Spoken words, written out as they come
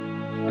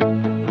I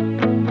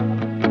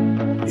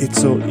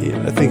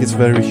think it's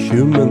very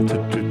human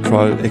to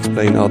try to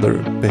explain other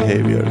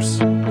behaviors,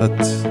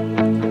 but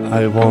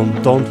I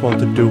don't want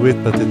to do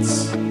it, but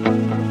it's...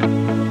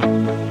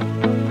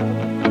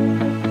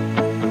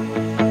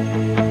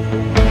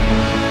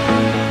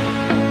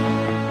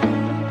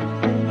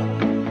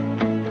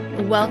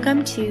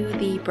 Welcome to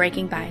the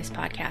Breaking Bias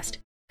podcast,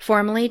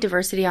 formerly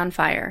Diversity on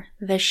Fire,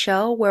 the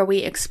show where we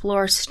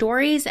explore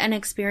stories and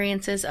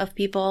experiences of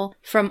people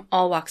from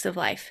all walks of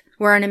life.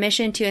 We're on a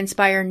mission to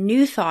inspire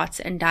new thoughts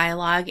and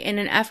dialogue in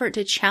an effort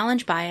to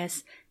challenge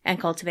bias and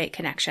cultivate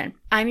connection.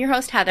 I'm your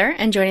host, Heather,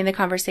 and joining the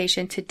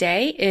conversation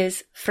today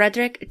is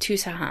Fredrik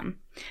Trusohamn.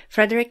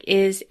 Fredrik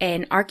is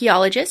an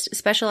archaeologist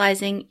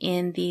specializing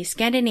in the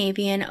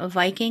Scandinavian,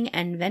 Viking,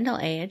 and Vendel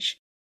Age,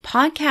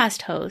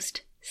 podcast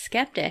host,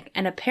 skeptic,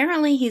 and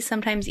apparently he's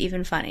sometimes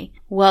even funny.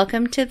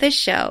 Welcome to the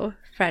show,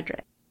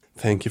 Fredrik.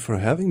 Thank you for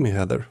having me,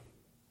 Heather.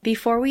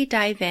 Before we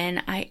dive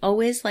in, I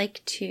always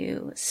like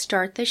to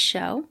start the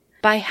show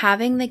by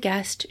having the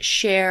guest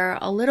share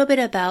a little bit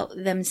about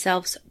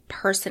themselves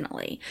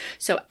personally.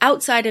 So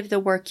outside of the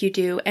work you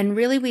do, and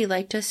really we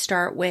like to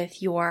start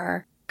with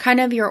your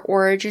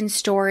origin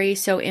story,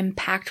 so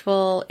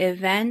impactful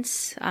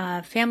events,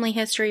 family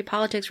history,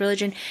 politics,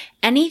 religion,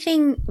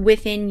 anything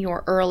within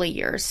your early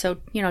years, so,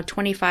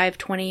 25,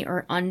 20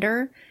 or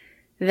under,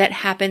 that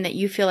happened that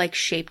you feel like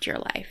shaped your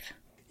life.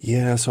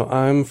 Yeah, so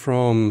I'm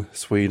from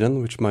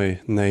Sweden, which my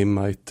name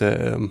might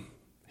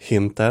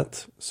hint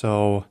at.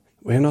 So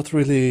we're not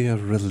really a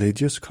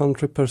religious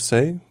country per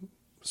se.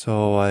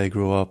 So I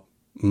grew up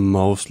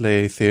mostly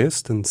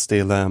atheist and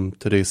still am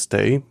to this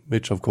day,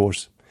 which of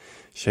course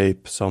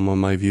shape some of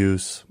my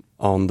views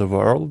on the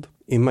world.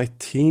 In my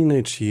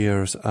teenage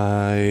years,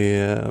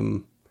 I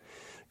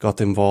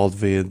got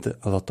involved with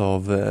a lot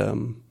of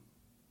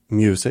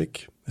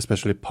music,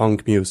 especially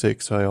punk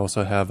music. So I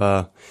also have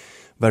a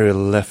very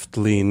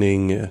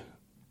left-leaning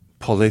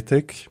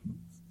politic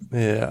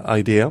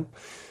idea,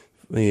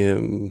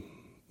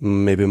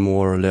 maybe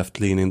more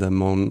left-leaning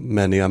than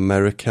many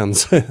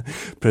Americans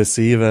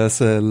perceive as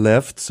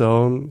left.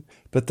 So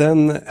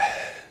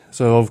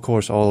of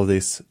course, all of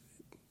this,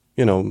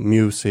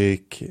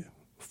 music,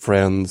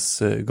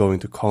 friends, going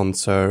to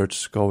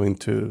concerts, going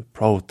to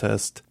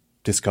protest,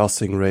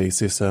 discussing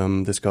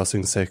racism,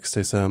 discussing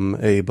sexism,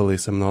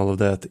 ableism, and all of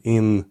that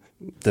in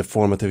the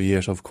formative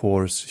years, of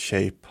course,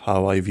 shape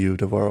how I view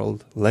the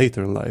world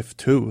later in life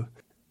too.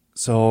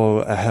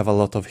 So I have a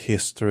lot of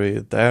history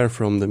there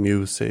from the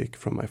music,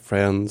 from my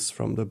friends,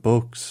 from the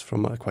books,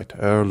 from a quite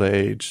early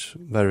age,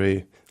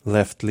 very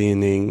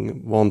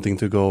left-leaning, wanting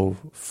to go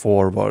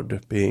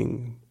forward,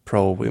 being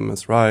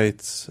pro-women's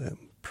rights,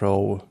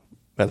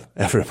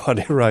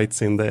 everybody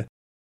rights in the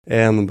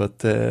end, but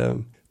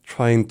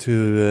trying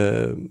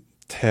to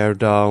tear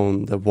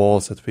down the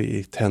walls that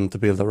we tend to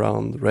build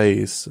around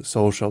race,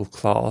 social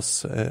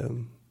class,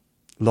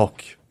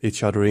 lock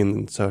each other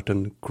in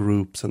certain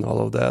groups and all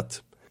of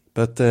that.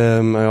 But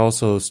I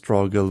also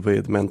struggled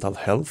with mental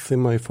health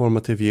in my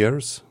formative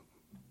years,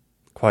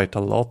 quite a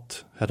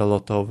lot. Had a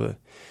lot of,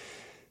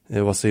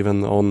 it was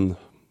even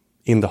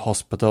in the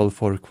hospital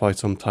for quite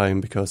some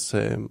time because,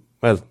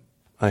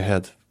 I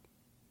had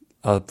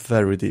a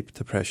very deep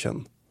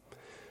depression,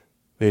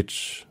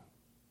 which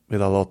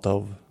with a lot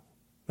of,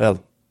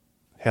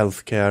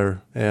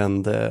 healthcare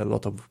and a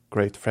lot of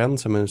great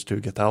friends I managed to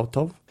get out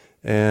of,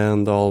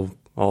 and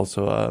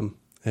also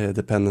a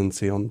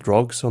dependency on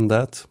drugs on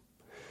that.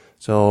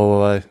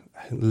 So I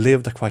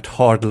lived a quite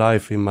hard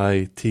life in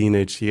my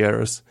teenage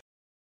years,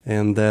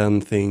 and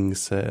then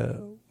things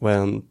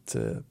went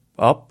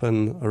up,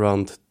 and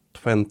around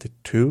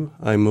 22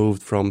 I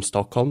moved from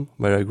Stockholm,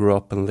 where I grew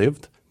up and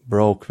lived,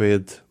 broke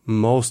with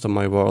most of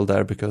my world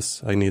there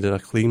because I needed a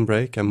clean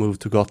break. I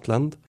moved to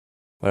Gotland,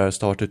 where I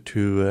started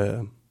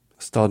to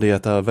study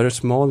at a very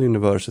small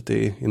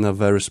university in a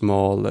very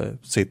small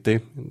city,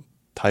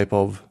 type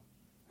of,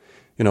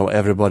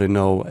 everybody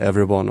know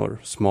everyone, or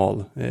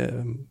small,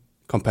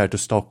 compared to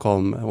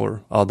Stockholm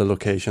or other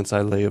locations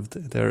I lived.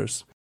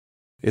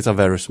 It's a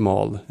very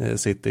small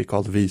city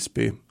called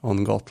Visby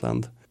on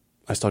Gotland.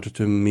 I started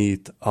to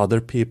meet other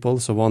people.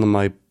 So one of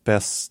my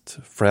best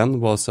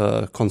friend was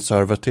a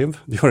conservative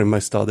during my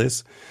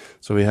studies.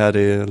 So we had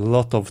a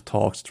lot of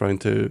talks trying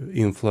to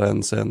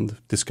influence and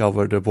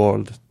discover the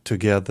world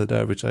together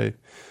there, which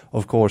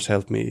of course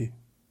helped me,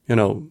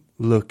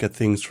 look at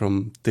things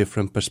from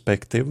different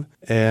perspective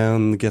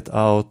and get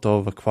out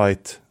of a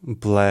quite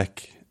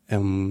black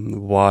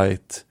and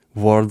white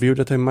worldview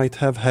that I might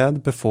have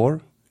had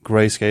before.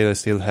 Grayscale, I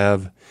still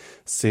have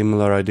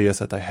similar ideas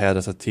that I had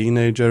as a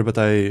teenager, but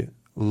I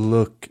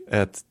look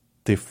at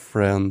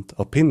different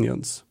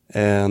opinions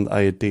and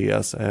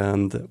ideas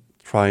and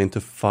trying to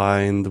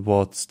find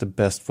what's the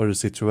best for the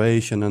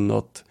situation and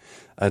not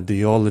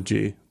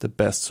ideology, the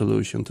best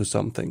solution to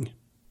something.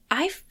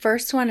 I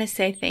first want to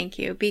say thank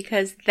you,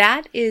 because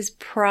that is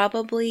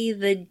probably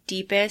the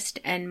deepest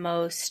and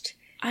most,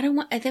 I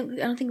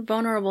don't think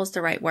vulnerable is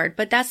the right word,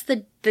 but that's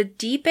the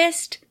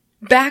deepest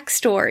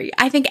backstory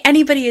I think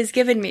anybody has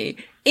given me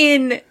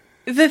in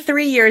the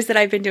 3 years that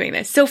I've been doing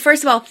this. So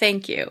first of all,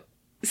 thank you.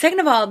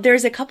 Second of all,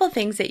 there's a couple of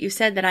things that you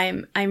said that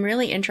I'm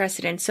really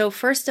interested in. So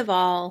first of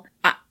all,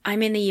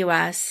 I'm in the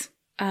US,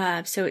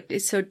 so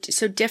it's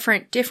so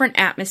different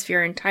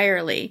atmosphere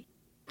entirely.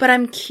 But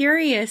I'm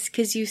curious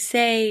because you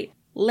say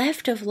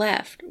left of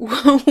left.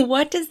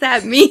 What does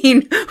that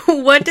mean?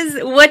 What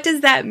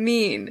does that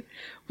mean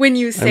when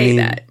you say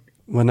that?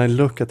 When I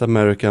look at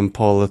American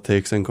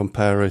politics and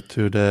compare it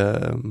to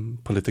the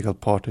political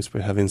parties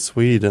we have in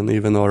Sweden,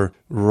 even our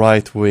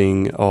right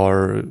wing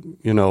are,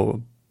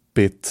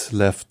 bit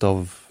left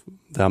of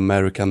the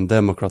American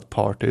Democrat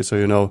Party.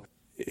 So,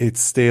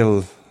 it's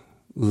still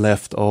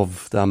left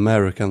of the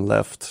American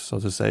left, so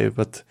to say.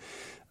 But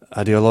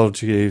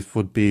ideology it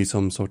would be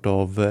some sort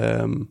of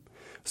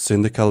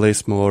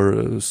syndicalism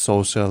or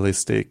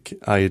socialistic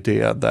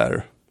idea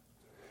there.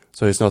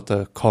 So it's not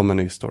a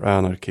communist or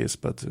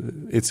anarchist, but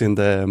it's in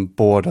the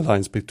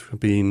borderlines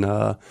between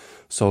a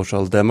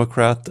social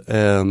democrat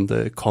and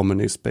a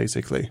communist,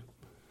 basically.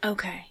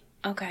 Okay.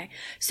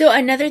 So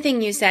another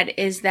thing you said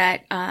is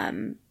that,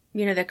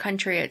 the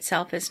country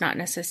itself is not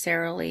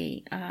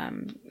necessarily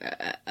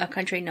a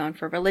country known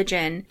for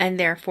religion, and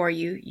therefore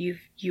you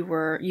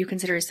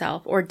consider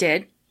yourself, or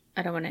did,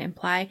 I don't want to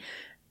imply,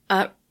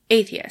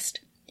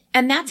 atheist.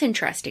 And that's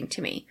interesting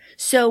to me.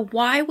 So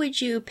why would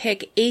you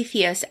pick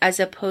atheist as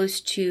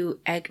opposed to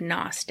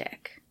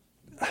agnostic?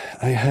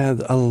 I had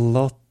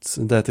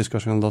that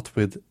discussion a lot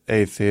with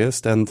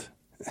atheists, and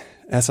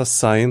as a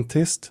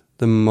scientist,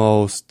 the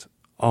most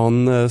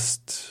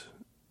honest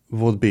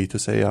would be to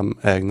say I'm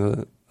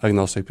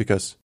agnostic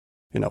because,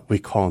 we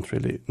can't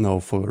really know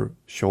for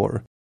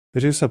sure.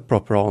 It is a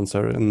proper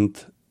answer,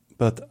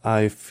 but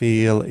I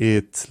feel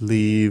it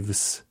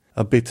leaves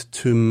a bit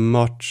too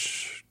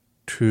much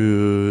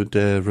to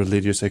the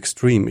religious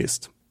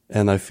extremist.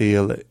 And I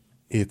feel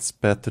it's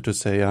better to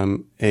say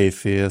I'm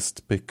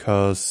atheist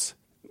because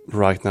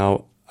right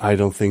now I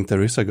don't think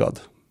there is a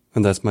God.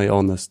 And that's my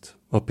honest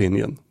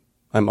opinion.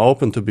 I'm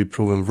open to be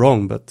proven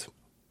wrong, but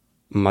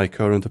my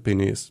current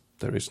opinion is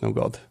there is no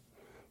God.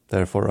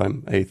 Therefore,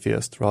 I'm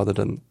atheist rather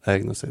than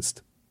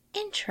agnostic.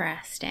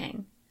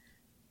 Interesting.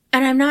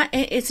 And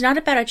it's not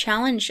about a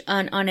challenge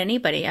on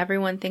anybody.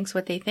 Everyone thinks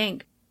what they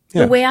think.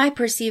 Yeah. The way I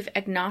perceive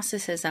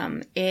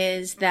agnosticism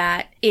is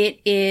that it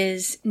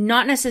is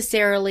not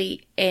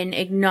necessarily an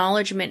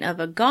acknowledgement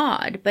of a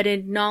God, but an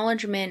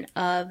acknowledgement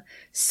of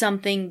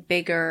something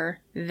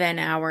bigger than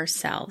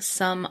ourselves,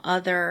 some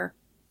other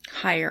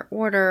higher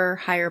order,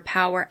 higher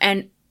power.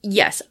 And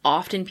yes,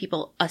 often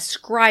people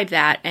ascribe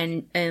that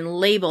and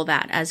label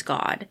that as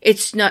God.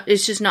 It's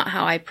just not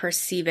how I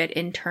perceive it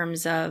in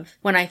terms of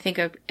when I think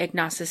of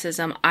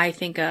agnosticism, I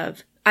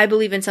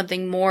believe in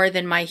something more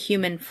than my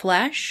human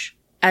flesh,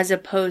 as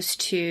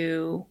opposed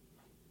to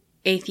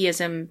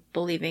atheism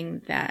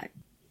believing that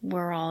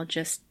we're all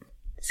just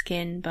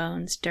skin,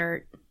 bones,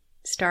 dirt,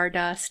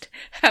 stardust,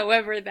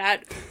 however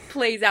that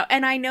plays out.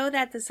 And I know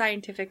that's a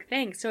scientific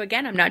thing. So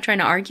again, I'm not trying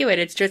to argue it.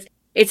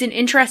 It's an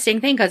interesting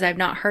thing because I've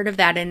not heard of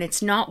that. And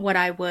it's not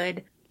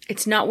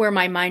where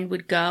my mind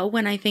would go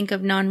when I think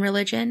of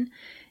non-religion.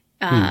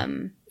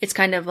 It's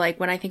kind of like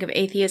when I think of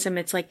atheism,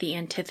 it's like the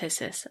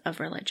antithesis of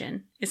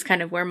religion. It's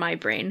kind of where my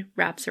brain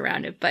wraps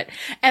around it, but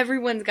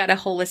everyone's got a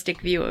holistic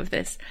view of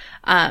this.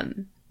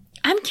 I'm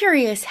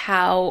curious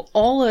how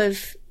all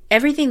of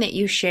everything that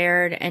you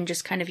shared and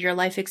just kind of your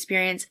life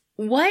experience,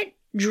 what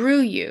drew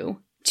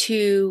you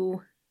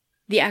to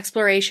the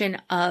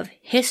exploration of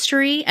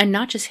history, and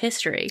not just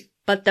history,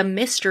 but the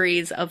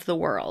mysteries of the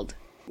world?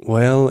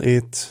 Well,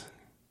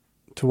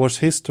 towards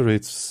history,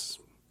 it's,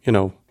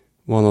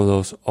 one of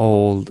those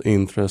old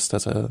interests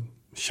as a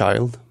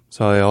child.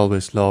 So I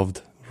always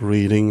loved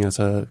reading as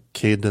a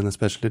kid, and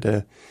especially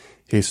the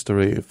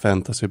history,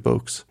 fantasy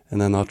books.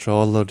 And then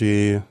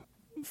archaeology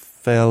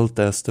felt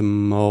as the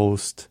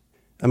most...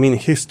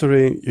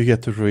 history, you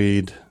get to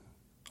read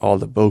all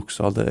the books,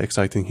 all the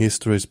exciting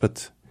histories,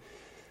 but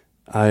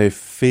I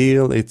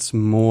feel it's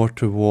more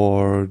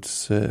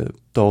towards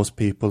those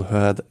people who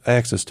had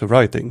access to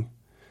writing,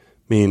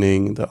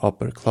 meaning the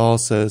upper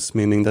classes,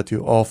 meaning that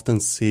you often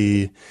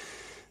see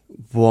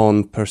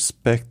one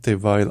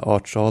perspective, while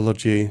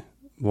archaeology,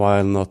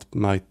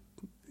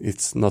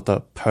 it's not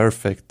a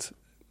perfect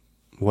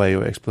way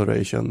of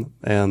exploration,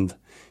 and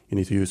you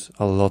need to use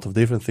a lot of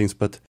different things,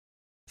 but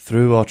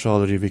through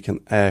archaeology we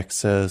can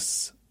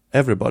access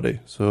everybody,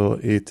 so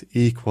it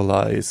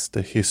equalizes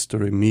the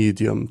history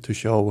medium to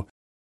show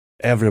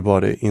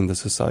everybody in the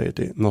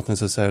society, not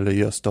necessarily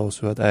just those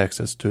who had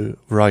access to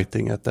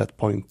writing at that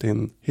point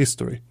in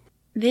history.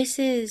 This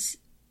is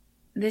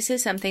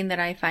something that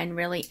I find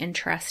really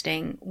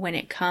interesting when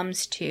it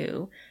comes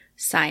to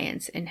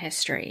science and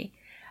history.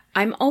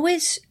 I'm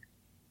always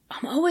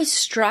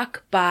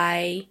struck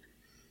by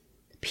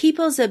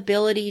people's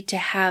ability to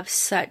have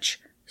such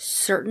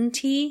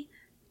certainty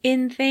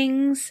in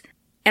things.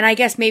 And I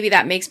guess maybe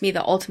that makes me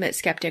the ultimate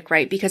skeptic,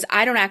 right? Because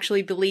I don't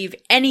actually believe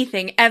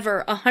anything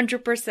ever,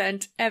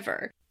 100%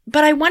 ever.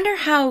 But I wonder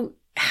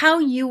how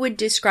you would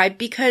describe,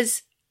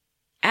 because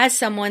as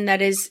someone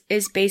that is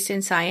based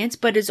in science,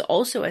 but is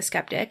also a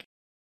skeptic,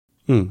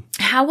 Hmm.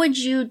 how would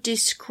you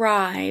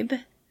describe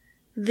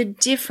the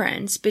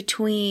difference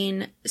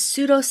between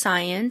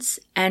pseudoscience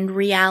and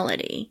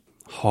reality?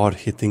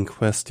 Hard-hitting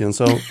question.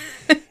 So,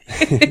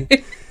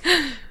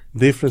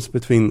 difference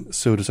between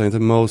pseudoscience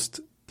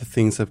and the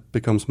things that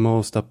becomes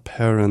most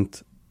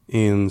apparent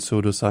in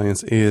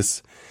pseudoscience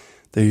is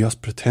they're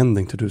just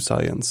pretending to do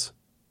science.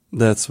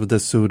 That's the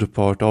pseudo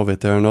part of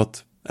it. They're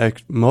not,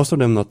 most of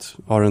them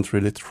aren't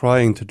really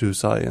trying to do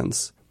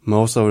science.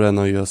 Most of them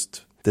are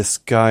just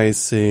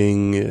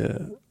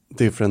disguising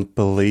different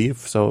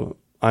beliefs. So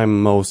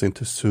I'm most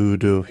into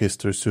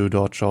pseudo-history,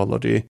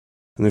 pseudo-archaeology.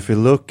 And if you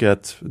look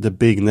at the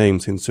big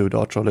names in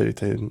pseudo-archaeology,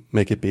 they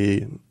make it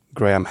be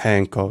Graham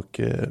Hancock,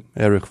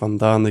 Eric van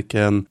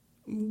Daniken,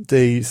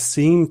 they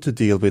seem to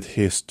deal with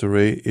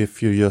history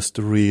if you just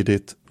read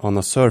it on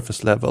a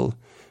surface level.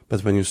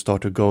 But when you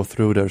start to go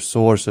through their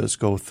sources,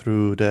 go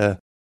through the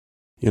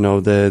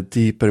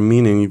deeper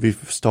meaning, we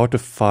start to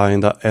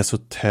find an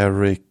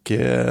esoteric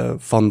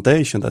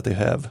foundation that they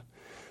have.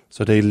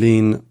 So they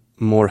lean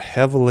more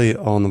heavily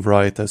on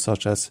writers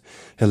such as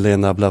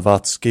Helena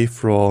Blavatsky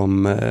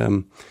from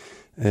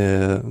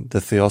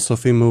the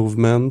Theosophy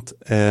movement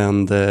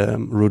and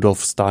Rudolf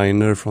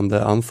Steiner from the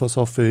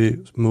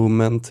Anthroposophy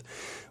movement.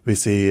 We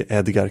see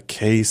Edgar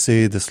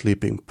Cayce, the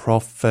Sleeping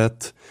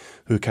Prophet,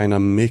 who kind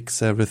of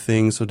mix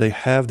everything. So they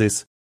have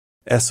this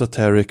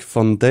esoteric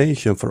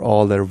foundation for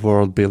all their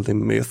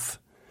world-building myth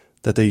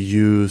that they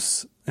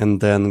use and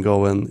then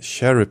go and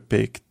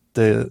cherry-pick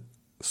the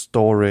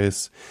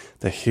stories,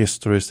 the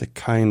histories that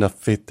kind of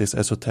fit this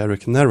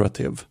esoteric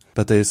narrative.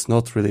 But it's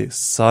not really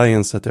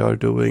science that they are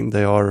doing.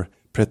 They are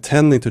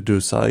pretending to do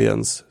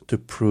science to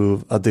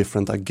prove a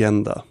different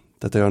agenda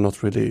that they are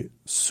not really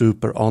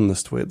super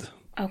honest with.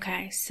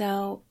 Okay,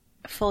 so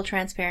full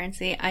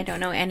transparency, I don't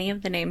know any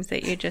of the names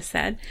that you just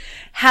said.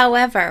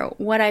 However,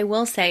 what I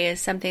will say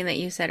is something that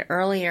you said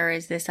earlier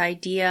is this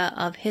idea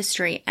of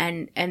history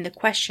and the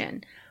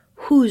question,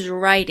 who's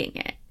writing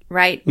it,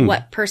 right?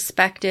 What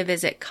perspective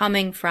is it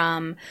coming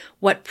from?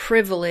 What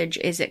privilege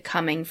is it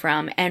coming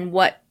from? And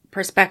what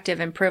perspective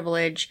and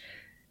privilege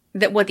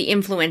what the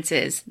influence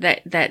is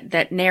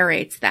that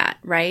narrates that,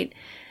 right?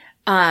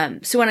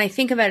 So when I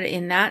think about it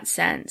in that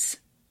sense,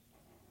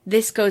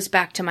 this goes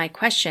back to my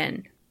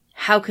question.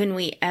 How can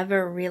we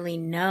ever really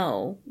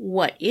know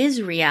what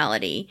is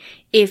reality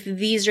if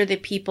these are the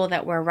people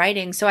that we're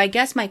writing? So I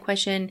guess my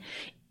question,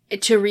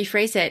 to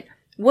rephrase it,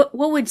 what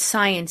would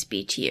science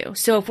be to you?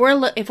 So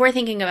if we're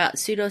thinking about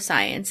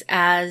pseudoscience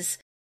as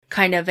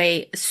kind of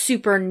a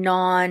super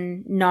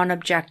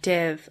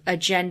non-objective,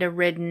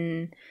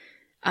 agenda-ridden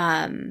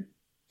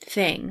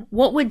thing,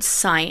 what would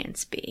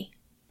science be?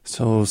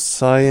 So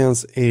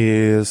science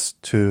is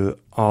to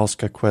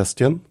ask a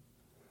question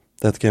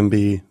that can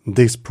be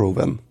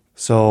disproven.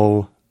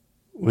 So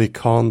we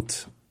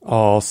can't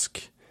ask,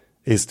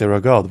 is there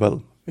a God?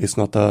 Well, it's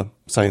not a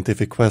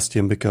scientific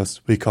question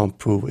because we can't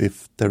prove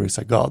if there is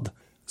a God.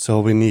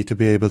 So we need to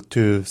be able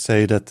to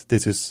say that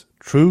this is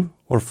true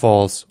or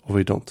false, or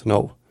we don't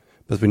know.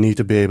 But we need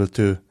to be able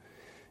to,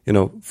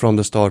 from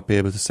the start, be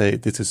able to say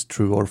this is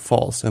true or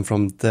false. And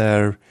from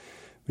there,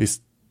 we're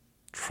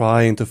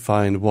trying to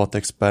find what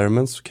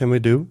experiments can we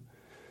do.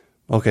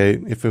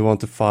 Okay, if we want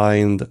to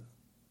find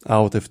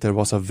out if there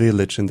was a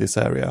village in this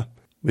area,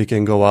 we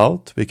can go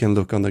out, we can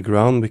look on the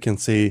ground, we can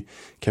see,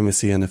 can we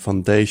see any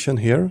foundation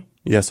here?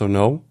 Yes or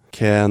no?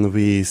 Can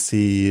we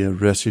see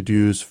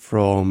residues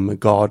from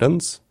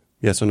gardens?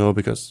 Yes or no?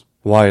 Because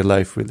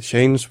wildlife will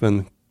change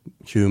when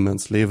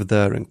humans live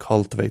there and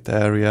cultivate the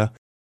area.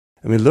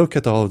 And we look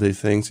at all of these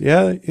things.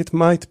 Yeah, it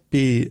might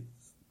be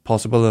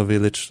possible a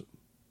village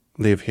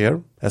live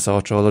here. As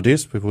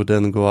archaeologists, we would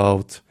then go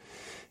out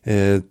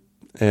and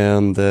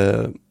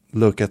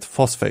look at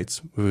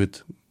phosphates. We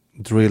would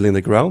drill in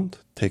the ground,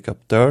 take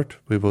up dirt.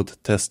 We would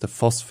test the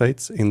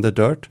phosphates in the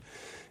dirt.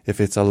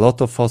 If it's a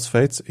lot of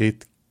phosphates,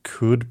 it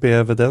could be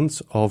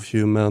evidence of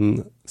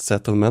human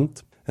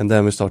settlement. And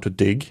then we start to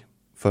dig.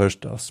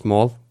 First a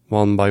small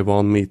 1 by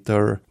 1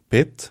 meter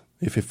pit.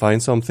 If we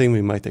find something,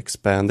 we might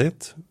expand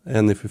it.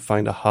 And if we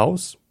find a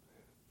house,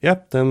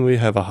 then we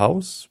have a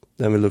house.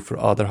 Then we look for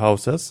other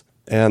houses.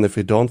 And if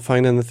we don't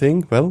find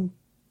anything, well,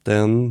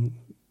 then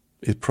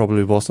it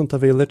probably wasn't a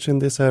village in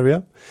this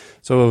area.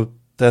 So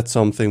that's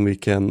something we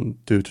can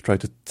do to try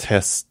to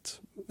test,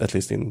 at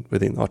least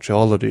within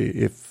archaeology,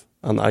 if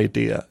an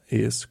idea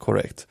is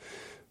correct.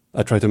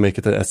 I try to make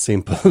it as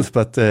simple,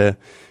 but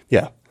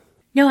yeah.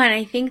 No, and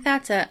I think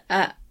that's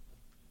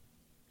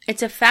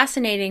it's a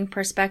fascinating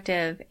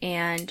perspective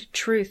and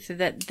truth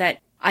that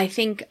I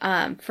think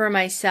for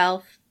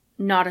myself,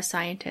 not a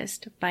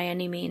scientist by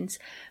any means,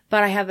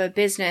 but I have a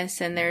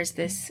business and there's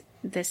this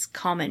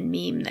common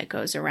meme that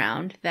goes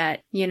around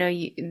that,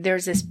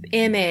 there's this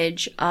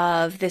image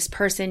of this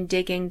person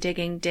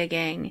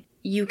digging.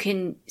 You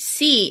can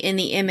see in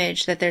the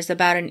image that there's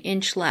about an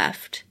inch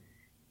left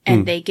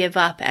and they give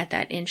up at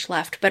that inch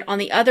left. But on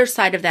the other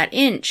side of that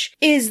inch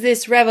is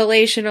this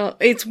revelational,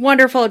 it's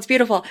wonderful, it's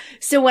beautiful.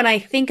 So when I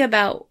think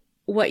about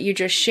what you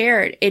just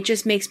shared, it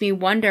just makes me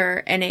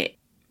wonder, and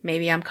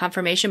maybe I'm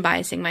confirmation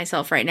biasing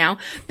myself right now,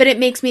 but it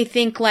makes me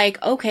think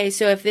like, okay,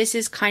 so if this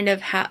is kind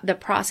of the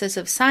process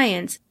of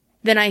science,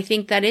 then I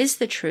think that is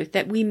the truth,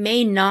 that we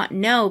may not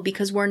know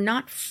because we're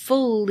not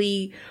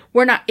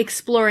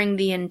exploring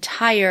the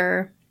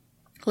entire,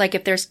 like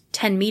if there's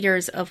 10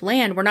 meters of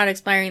land, we're not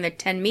exploring the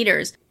 10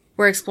 meters.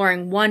 We're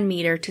exploring 1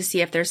 meter to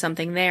see if there's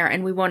something there,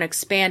 and we won't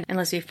expand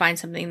unless we find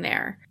something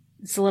there.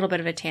 It's a little bit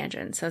of a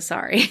tangent, so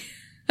sorry.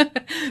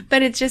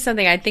 But it's just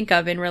something I think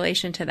of in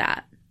relation to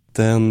that.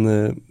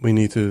 Then we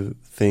need to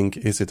think,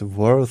 is it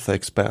worth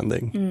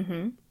expanding?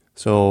 Mm-hmm.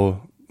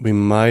 So we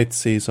might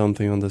see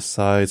something on the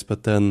sides,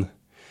 but then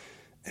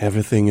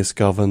everything is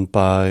governed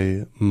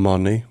by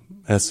money,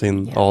 as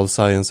in all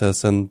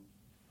sciences, and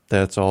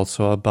that's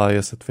also a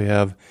bias that we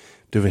have.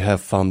 Do we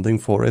have funding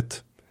for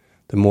it?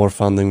 The more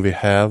funding we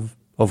have,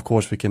 of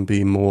course we can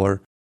do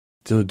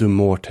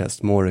more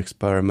tests, more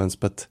experiments,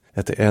 but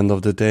at the end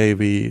of the day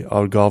we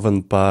are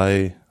governed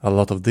by a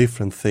lot of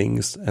different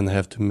things and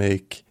have to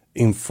make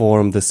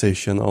informed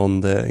decision on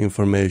the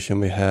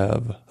information we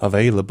have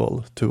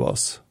available to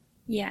us.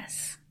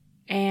 Yes.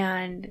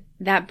 And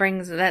that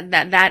brings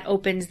that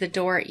opens the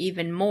door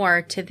even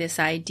more to this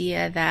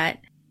idea that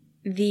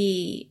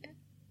the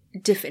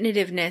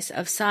definitiveness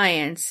of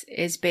science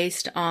is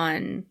based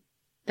on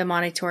the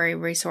monetary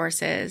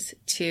resources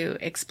to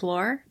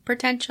explore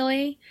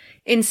potentially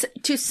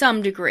to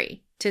some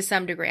degree.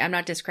 I'm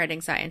not discrediting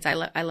science. I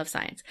love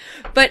science,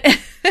 but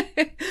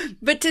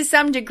to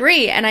some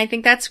degree. And I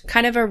think that's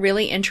kind of a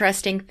really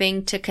interesting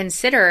thing to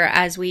consider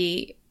as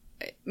we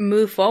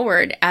move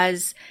forward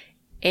as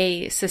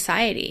a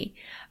society.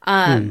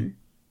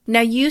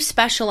 Now you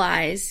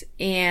specialize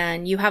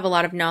and you have a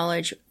lot of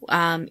knowledge,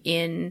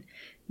 in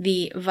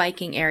the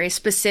Viking area,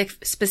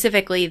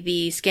 specifically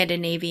the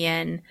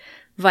Scandinavian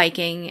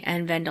Viking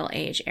and Vendel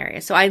Age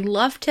area. So I'd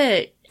love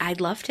to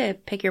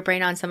pick your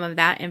brain on some of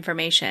that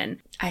information.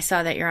 I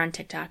saw that you're on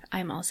TikTok.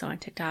 I'm also on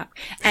TikTok.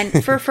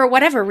 And for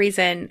whatever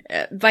reason,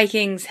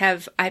 Vikings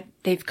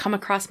they've come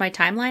across my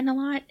timeline a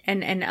lot.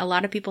 And a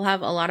lot of people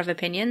have a lot of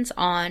opinions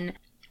on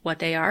what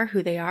they are,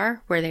 who they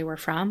are, where they were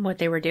from, what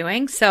they were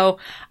doing. So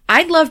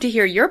I'd love to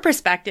hear your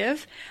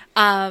perspective,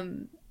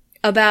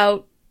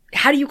 about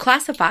how do you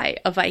classify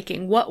a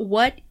Viking?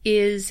 What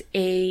is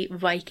a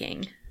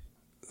Viking?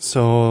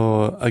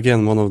 So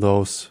again, one of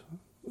those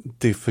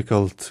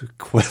difficult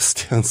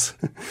questions,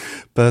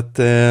 but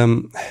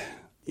the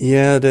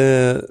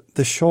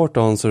short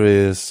answer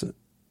is,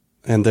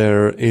 and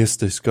there is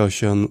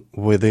discussion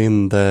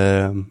within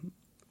the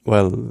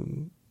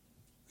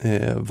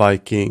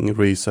Viking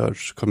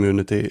research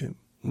community,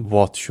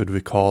 what should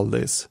we call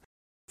this?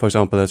 For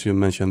example, as you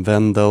mentioned,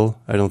 Vendel.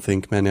 I don't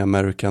think many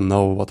Americans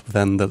know what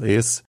Vendel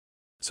is.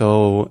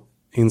 So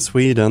in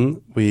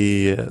Sweden,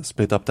 we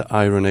split up the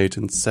Iron Age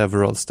in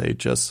several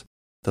stages.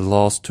 The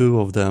last two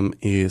of them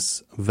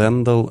is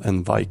Vendel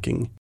and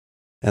Viking.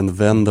 And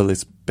Vendel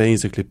is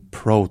basically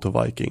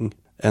proto-Viking.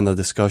 And the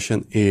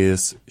discussion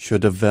is,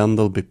 should the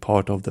Vendel be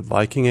part of the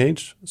Viking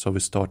Age? So we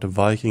start the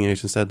Viking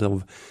Age instead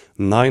of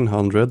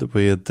 900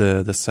 with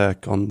the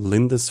sack on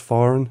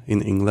Lindisfarne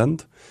in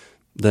England.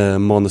 The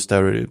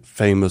monastery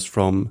famous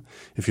from,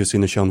 if you've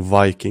seen the show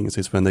Vikings,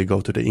 is when they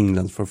go to the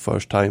England for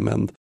first time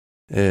and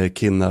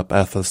kidnap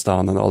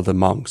Athelstan and all the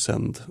monks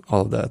and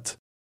all of that.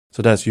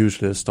 So that's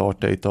usually the start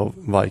date of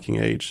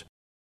Viking Age.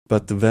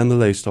 But the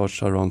Vendel Age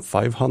starts around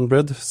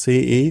 500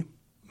 CE,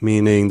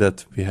 meaning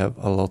that we have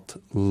a lot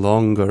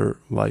longer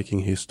Viking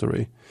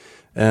history.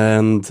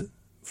 And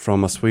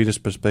from a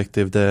Swedish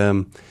perspective,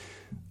 the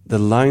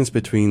lines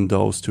between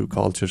those two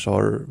cultures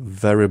are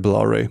very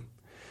blurry.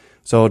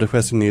 So the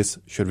question is,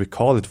 should we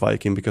call it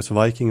Viking? Because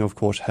Viking, of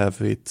course,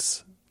 have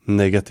its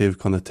negative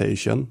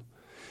connotation.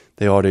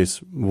 They are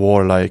these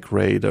warlike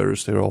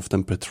raiders. They're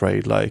often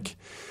portrayed like.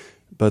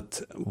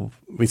 But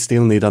we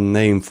still need a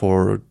name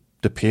for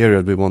the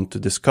period we want to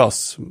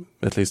discuss,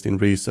 at least in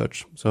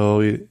research.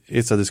 So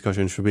it's a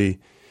discussion. Should we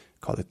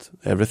call it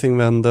everything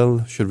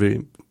Vendel?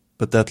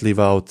 But that leave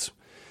out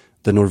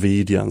the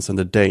Norwegians and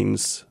the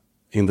Danes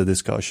in the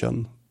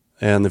discussion.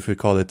 And if we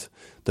call it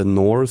the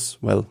Norse,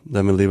 well,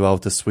 then we leave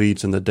out the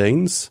Swedes and the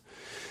Danes.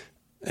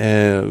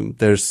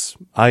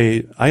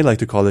 I like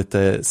to call it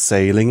the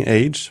sailing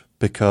age,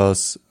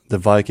 because the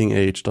Viking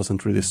Age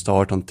doesn't really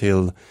start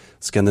until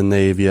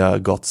Scandinavia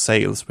got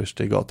sails, which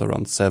they got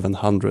around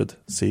 700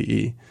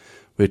 CE,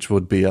 which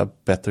would be a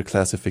better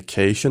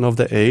classification of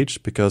the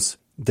age, because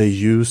they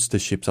use the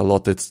ships a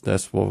lot.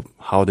 That's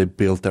how they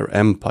built their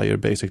empire,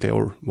 basically,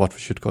 or what we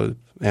should call it.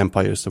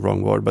 Empire is the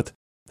wrong word, but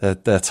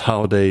that's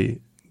how they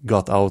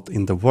got out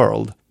in the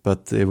world.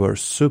 But they were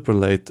super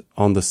late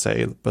on the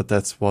sail. But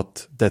that's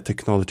what the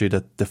technology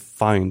that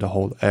defined the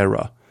whole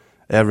era.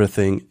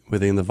 Everything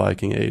within the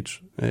Viking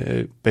Age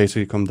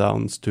basically comes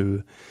down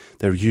to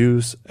their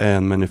use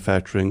and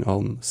manufacturing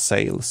on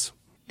sails.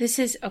 This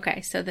is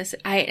okay. So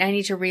I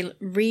need to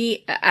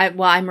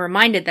I'm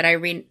reminded that I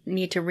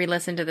need to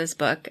re-listen to this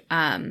book,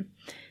 and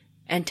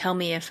tell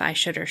me if I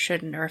should or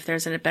shouldn't, or if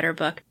there's a better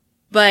book.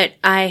 But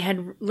I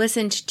had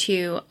listened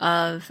to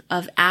of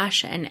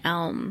Ash and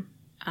Elm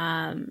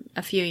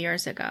a few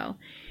years ago,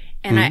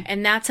 and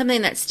and that's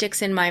something that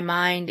sticks in my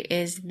mind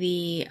is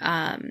the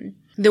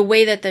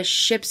way that the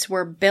ships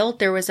were built.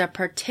 There was a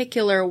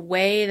particular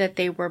way that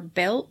they were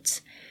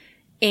built,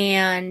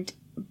 and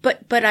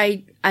but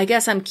I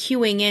guess I'm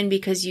cueing in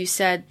because you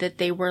said that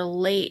they were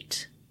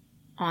late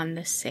on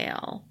the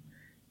sail.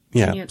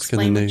 Can you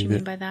explain what you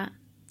mean by that?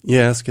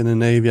 Yeah,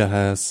 Scandinavia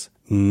has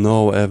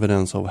no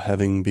evidence of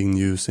having been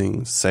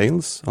using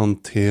sails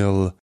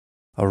until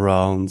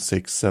around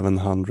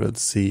 600-700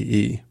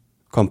 CE,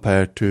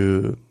 compared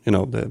to,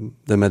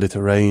 the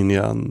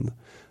Mediterranean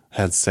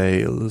had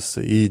sails,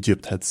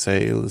 Egypt had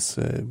sails,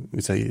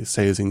 we say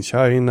sails in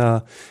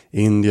China,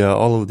 India,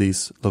 all of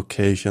these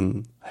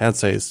locations had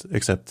sails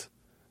except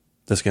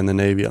the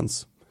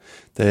Scandinavians.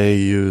 They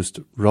used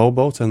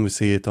rowboats, and we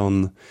see it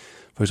on,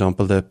 for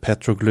example, the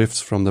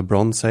petroglyphs from the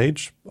Bronze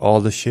Age.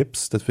 All the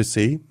ships that we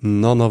see,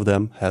 none of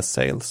them has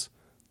sails.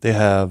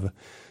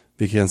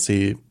 We can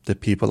see the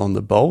people on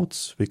the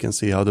boats. We can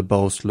see how the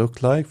boats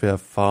look like. We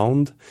have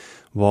found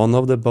one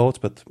of the boats,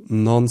 but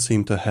none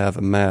seem to have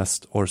a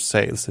mast or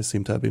sails. They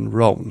seem to have been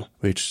rowed,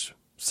 which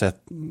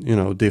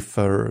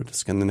differ the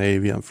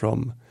Scandinavian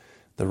from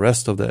the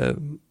rest of the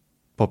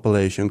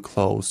population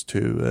close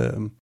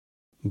to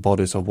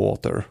bodies of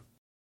water.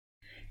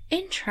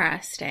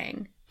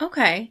 Interesting.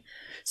 Okay.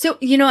 So,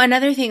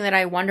 another thing that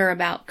I wonder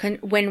about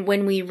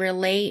when we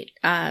relate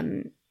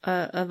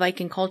a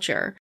Viking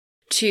culture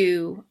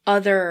to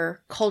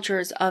other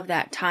cultures of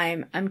that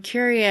time, I'm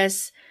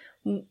curious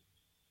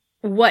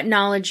what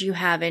knowledge you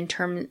have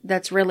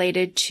that's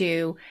related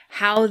to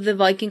how the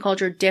Viking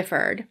culture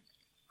differed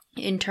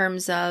in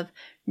terms of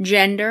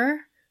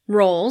gender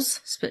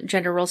roles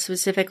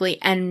specifically,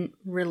 and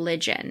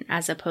religion,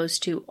 as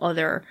opposed to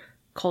other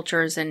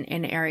cultures and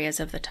areas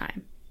of the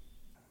time.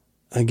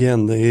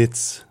 Again,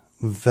 it's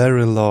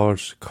very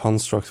large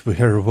construct we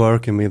are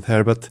working with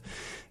here, but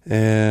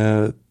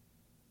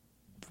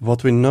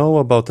what we know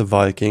about the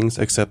Vikings,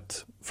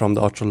 except from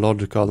the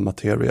archaeological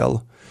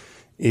material,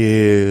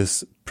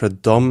 is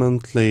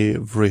predominantly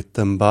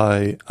written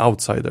by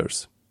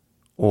outsiders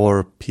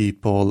or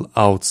people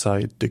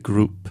outside the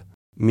group,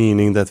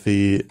 meaning that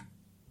we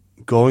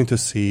going to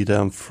see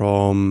them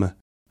from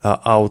an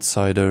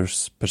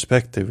outsider's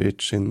perspective,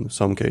 which in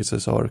some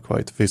cases are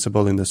quite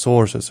visible in the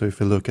sources. So if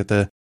you look at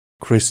the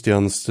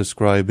Christians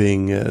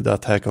describing the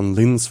attack on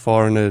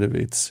Lindsfarne,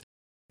 it's,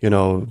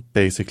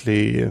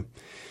 basically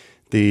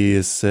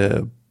these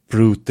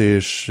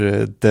brutish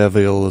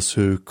devils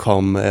who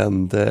come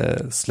and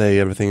slay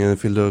everything. And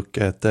if you look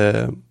at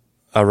the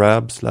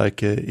Arabs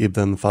like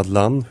Ibn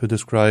Fadlan, who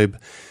describe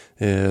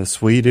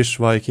Swedish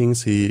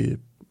Vikings,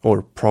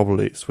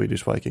 probably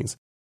Swedish Vikings,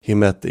 he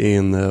met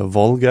in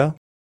Volga.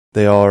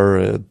 They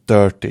are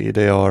dirty.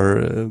 They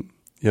are,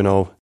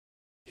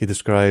 he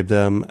described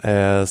them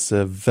as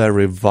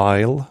very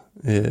vile,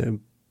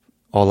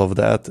 all of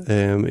that.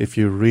 If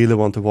you really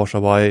want to wash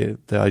away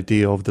the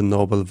idea of the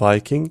noble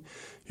Viking,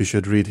 you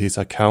should read his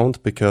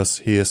account, because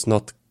he is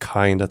not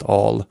kind at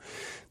all.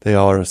 They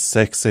are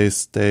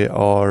sexist. They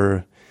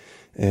are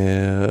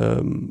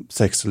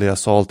sexually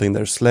assaulting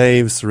their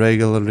slaves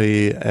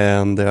regularly,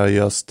 and they are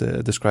just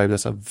described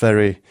as a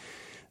very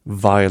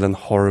vile and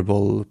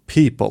horrible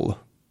people,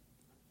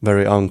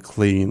 very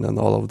unclean and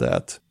all of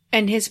that.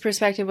 And his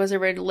perspective was a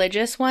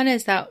religious one?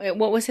 Is that,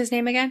 what was his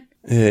name again?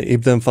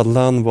 Ibn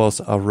Fadlan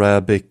was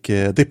Arabic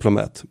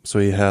diplomat, so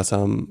he has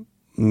a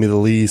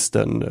Middle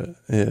Eastern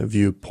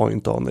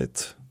viewpoint on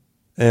it.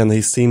 And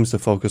he seems to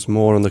focus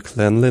more on the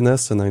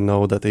cleanliness, and I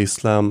know that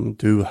Islam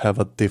do have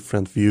a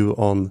different view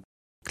on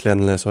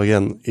cleanliness. So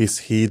again, is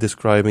he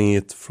describing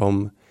it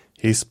from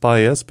his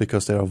bias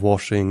because they are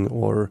washing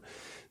or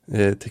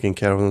taking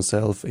care of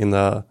themselves in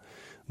a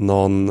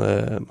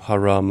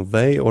non-haram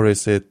way, or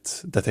is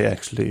it that they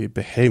actually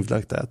behave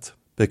like that?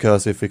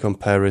 Because if we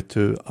compare it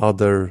to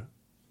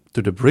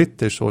the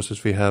British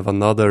sources, we have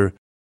another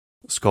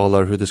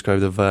scholar who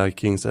described the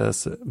Vikings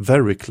as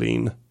very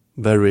clean,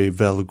 very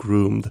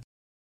well-groomed.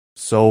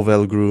 So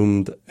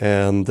well-groomed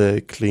and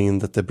clean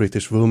that the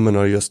British women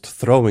are just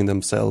throwing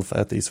themselves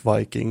at these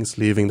Vikings,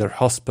 leaving their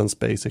husbands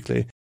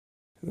basically.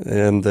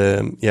 And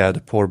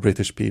the poor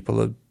British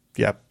people,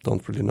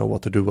 don't really know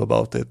what to do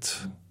about it.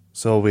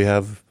 So we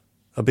have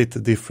a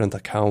bit different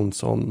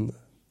accounts on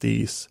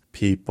these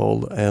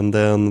people. And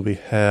then we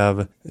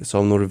have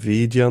some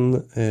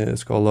Norwegian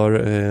scholar,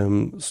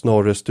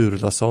 Snorre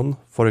Sturlason,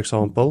 for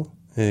example.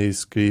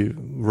 He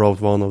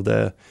wrote one of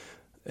the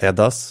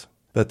Eddas,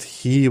 but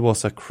he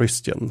was a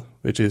Christian,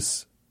 which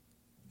is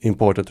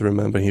important to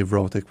remember. He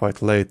wrote it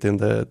quite late in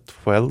the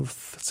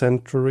 12th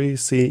century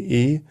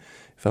CE,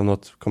 if I'm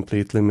not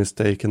completely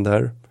mistaken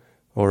there,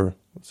 or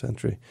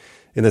century,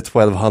 in the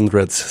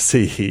 1200s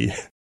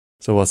CE.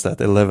 So what's that,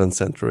 11th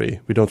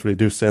century? We don't really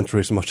do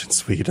centuries much in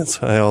Sweden,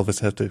 so I always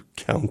have to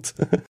count.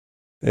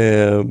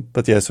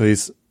 But so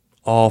he's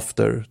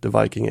after the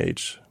Viking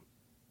Age.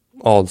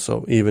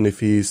 Also, even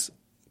if he's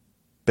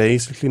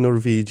basically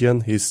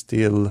Norwegian, he's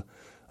still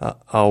an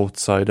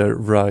outsider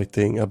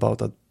writing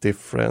about a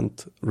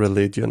different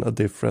religion, a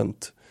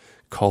different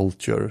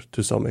culture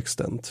to some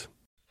extent.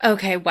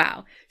 Okay,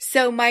 wow.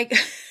 So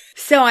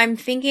so I'm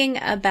thinking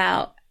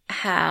about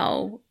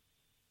how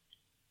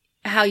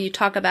you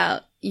talk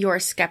about your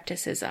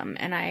skepticism,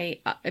 and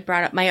I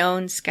brought up my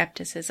own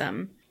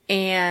skepticism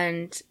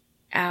and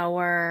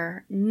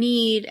our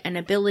need and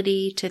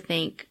ability to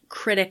think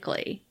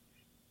critically.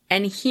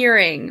 And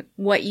hearing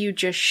what you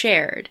just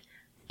shared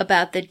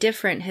about the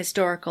different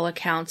historical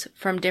accounts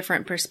from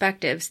different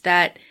perspectives,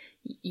 that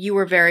you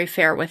were very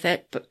fair with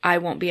it, but I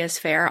won't be as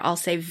fair. I'll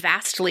say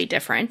vastly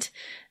different.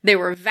 They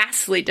were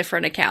vastly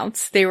different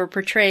accounts. They were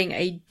portraying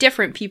a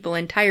different people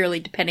entirely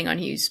depending on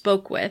who you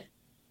spoke with.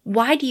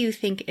 Why do you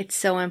think it's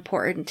so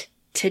important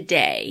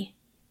today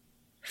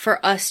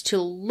for us to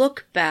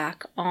look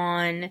back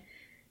on,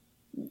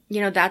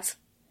 that's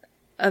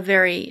a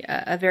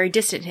very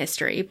distant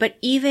history, but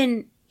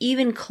even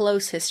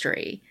close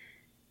history,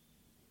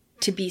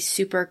 to be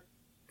super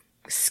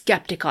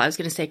skeptical? I was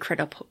going to say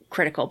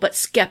critical, but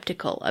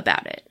skeptical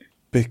about it.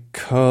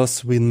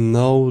 Because we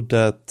know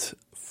that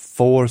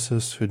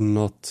forces who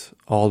not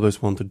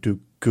always want to do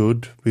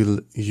good will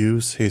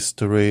use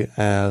history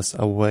as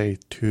a way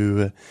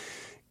to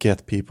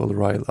get people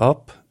riled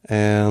up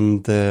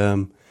and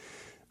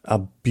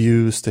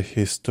abuse the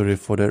history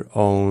for their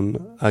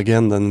own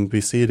agenda. And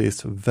we see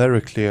this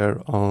very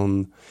clear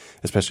on,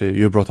 especially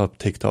you brought up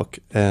TikTok,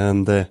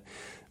 and I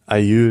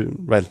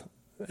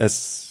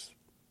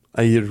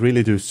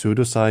really do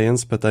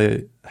pseudoscience, but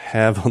I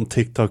have on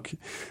TikTok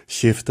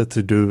shifted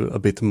to do a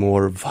bit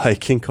more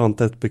Viking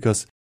content,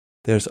 because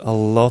there's a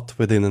lot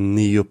within a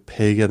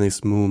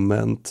neo-paganism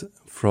movement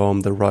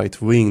from the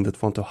right wing that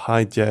want to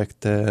hijack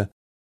the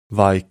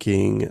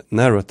Viking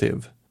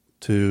narrative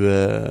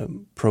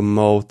to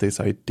promote this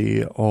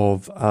idea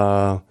of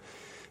a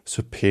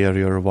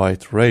superior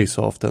white race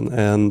often.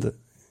 And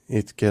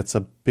it gets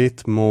a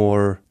bit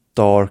more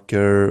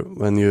darker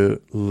when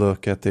you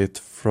look at it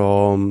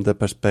from the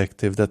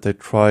perspective that they're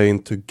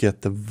trying to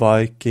get the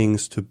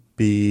Vikings to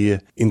be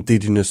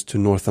indigenous to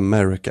North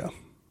America.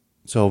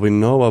 So we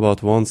know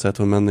about one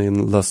settlement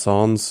in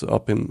Lausanne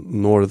up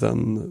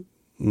in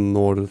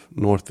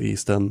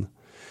northeastern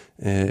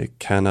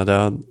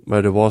Canada,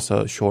 where there was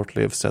a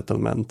short-lived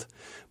settlement,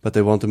 but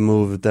they want to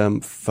move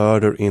them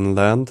further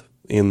inland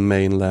in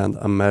mainland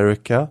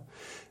America.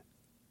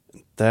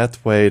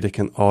 That way they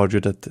can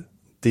argue that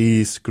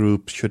these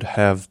groups should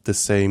have the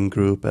same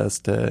group as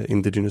the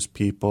indigenous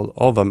people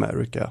of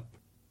America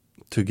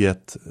to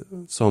get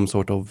some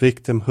sort of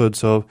victimhood.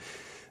 So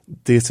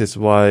this is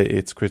why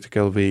it's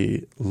critical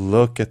we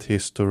look at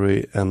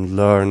history and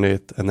learn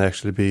it, and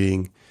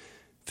actually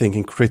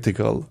thinking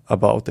critical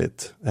about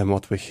it and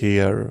what we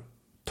hear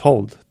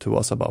told to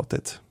us about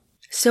it.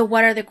 So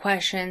what are the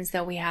questions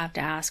that we have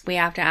to ask? We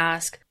have to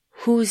ask,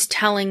 who's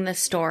telling the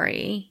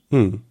story?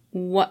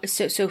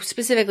 So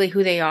specifically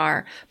who they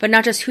are, but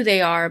not just who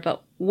they are,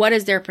 but what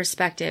is their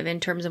perspective in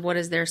terms of what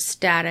is their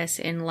status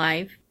in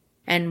life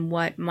and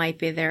what might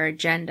be their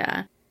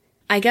agenda.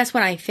 I guess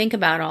when I think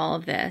about all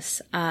of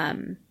this,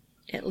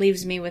 it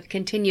leaves me with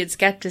continued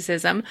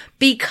skepticism,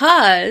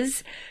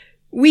 because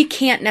we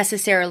can't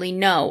necessarily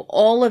know.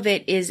 All of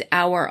it is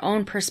our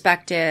own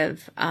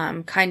perspective,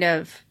 kind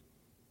of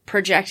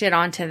projected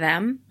onto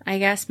them, I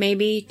guess,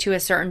 maybe to a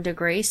certain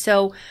degree.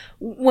 So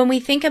when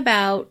we think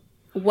about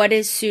what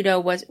is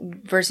pseudo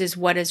versus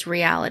what is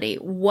reality,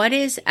 what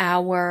is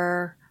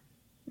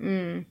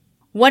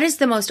what is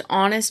the most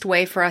honest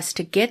way for us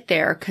to get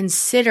there,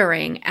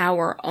 considering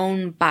our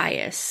own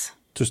bias?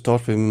 To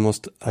start with, we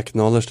must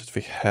acknowledge that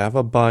we have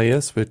a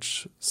bias,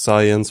 which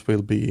science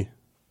will be,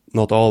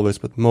 not always,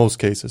 but most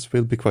cases,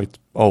 will be quite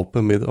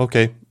open with,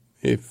 okay,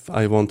 if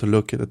I want to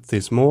look at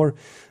this more,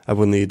 I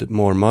will need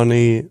more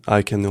money.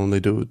 I can only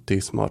do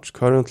this much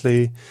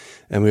currently.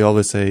 And we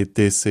always say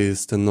this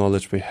is the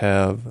knowledge we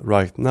have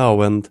right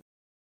now. And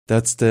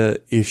that's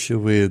the issue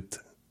with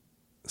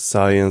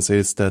science,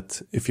 is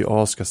that if you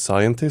ask a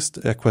scientist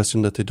a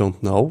question that they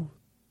don't know,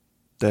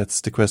 that's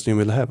the question you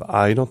will have.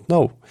 I don't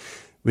know.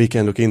 We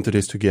can look into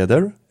this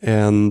together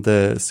and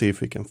see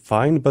if we can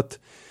find, but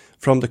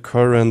from the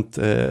current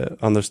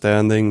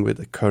understanding, with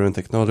the current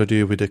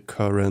technology, with the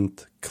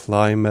current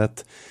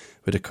climate,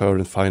 with the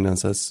current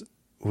finances,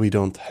 we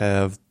don't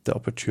have the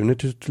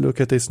opportunity to look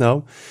at this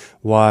now,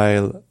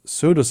 while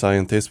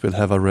pseudoscientists will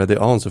have a ready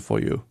answer for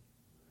you.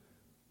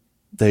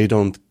 They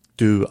don't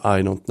do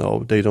I don't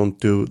know. They don't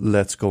do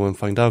let's go and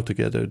find out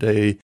together.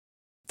 They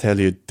tell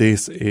you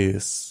this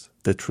is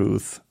the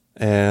truth.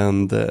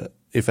 And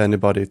if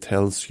anybody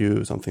tells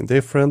you something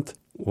different,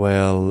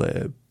 well,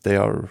 they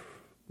are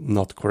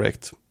not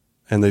correct.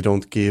 And they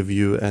don't give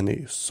you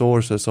any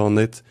sources on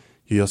it.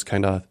 You just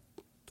kind of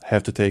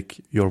have to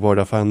take your word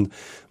off. And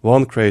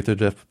one creator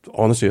that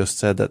honestly just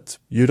said that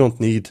you don't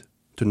need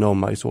to know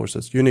my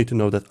sources. You need to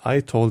know that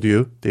I told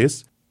you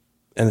this.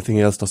 Anything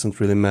else doesn't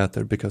really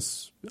matter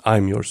because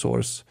I'm your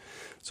source.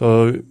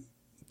 So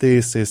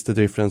this is the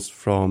difference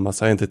from a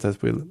scientist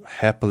that will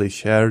happily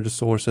share the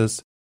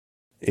sources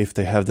if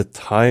they have the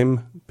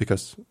time,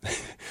 because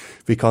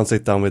we can't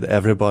sit down with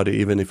everybody,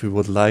 even if we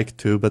would like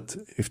to, but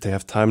if they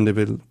have time, they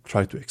will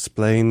try to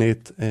explain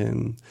it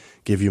and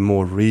give you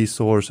more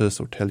resources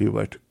or tell you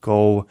where to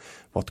go,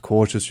 what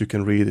courses you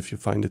can read if you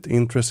find it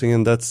interesting.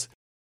 And that's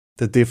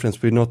the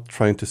difference. We're not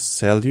trying to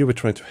sell you, we're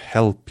trying to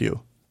help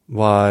you.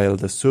 While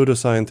the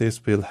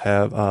pseudoscientists will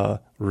have a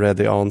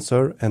ready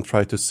answer and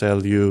try to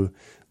sell you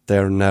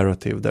their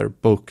narrative, their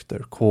book, their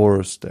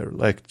course, their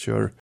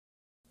lecture.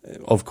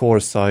 Of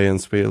course,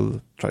 science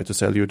will try to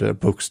sell you their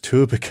books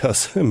too,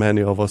 because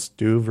many of us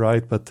do,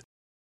 right? But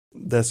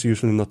that's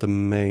usually not the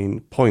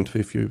main point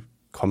if you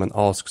come and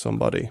ask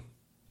somebody.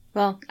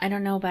 Well, I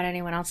don't know about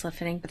anyone else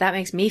listening, but that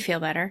makes me feel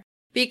better,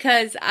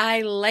 because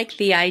I like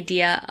the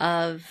idea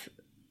of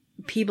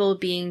people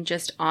being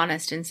just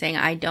honest and saying,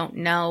 I don't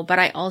know. But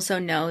I also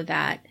know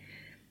that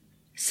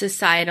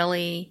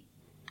societally,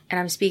 and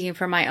I'm speaking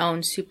from my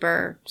own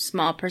super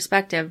small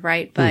perspective,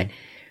 right? But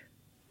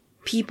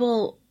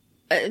people,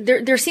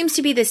 there seems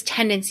to be this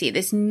tendency,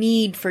 this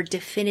need for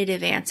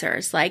definitive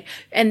answers.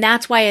 And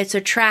that's why it's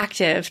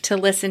attractive to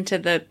listen to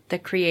the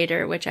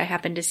creator, which I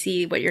happen to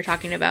see what you're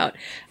talking about.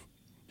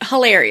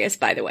 Hilarious,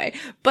 by the way.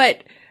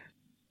 But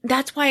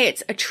that's why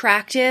it's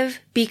attractive,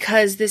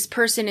 because this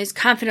person is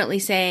confidently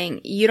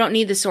saying, you don't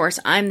need the source,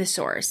 I'm the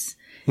source.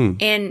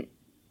 And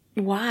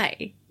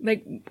why?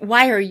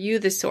 Why are you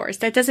the source?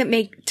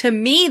 To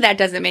me, that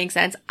doesn't make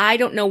sense. I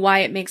don't know why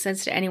it makes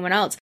sense to anyone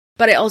else,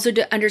 but I also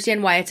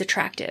understand why it's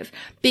attractive,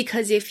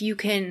 because if you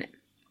can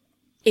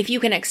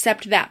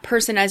accept that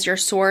person as your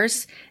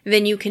source,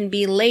 then you can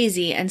be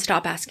lazy and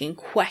stop asking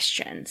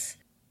questions,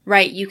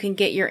 right? You can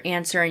get your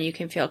answer and you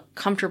can feel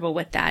comfortable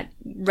with that,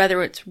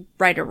 whether it's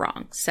right or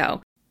wrong.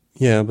 So,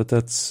 yeah, but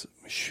that's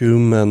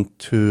human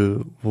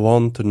to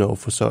want to know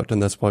for certain.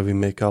 That's why we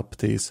make up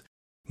these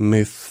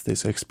myths,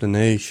 these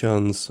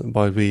explanations,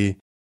 why we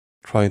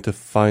trying to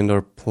find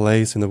our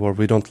place in the world.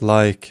 We don't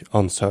like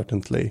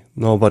uncertainty.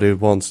 Nobody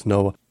wants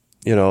no,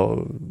 we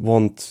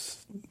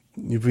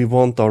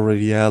want our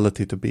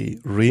reality to be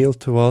real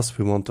to us.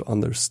 We want to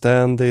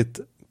understand it,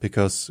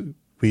 because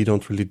we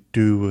don't really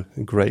do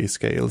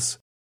grayscales.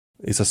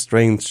 It's a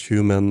strange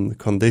human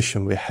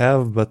condition we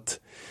have, but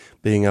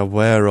being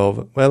aware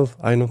of, well,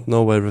 I don't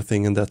know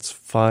everything and that's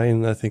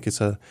fine. I think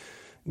it's a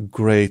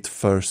great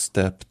first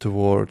step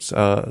towards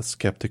a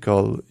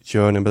skeptical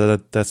journey.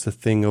 But that's the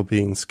thing of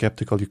being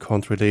skeptical. You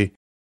can't really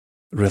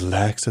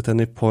relax at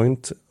any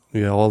point.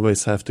 You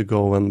always have to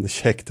go and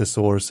check the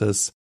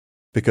sources,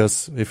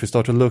 because if you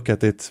start to look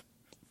at it,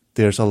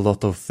 there's a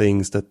lot of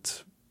things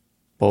that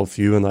both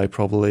you and I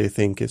probably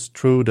think is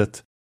true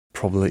that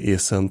probably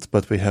isn't,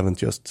 but we haven't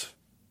just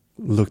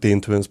looked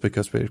into it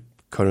because we're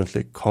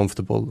currently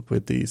comfortable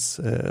with these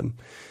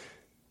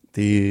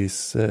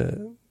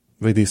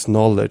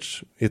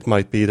knowledge. It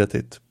might be that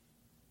it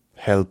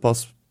help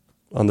us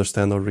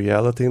understand our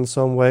reality in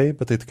some way,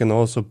 but it can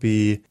also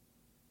be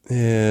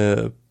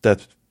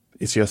that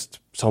it's just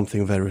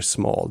something very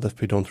small that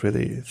we don't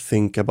really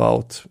think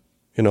about.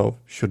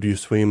 Should you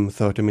swim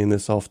 30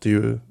 minutes after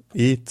you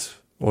eat,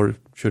 or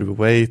should we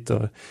wait?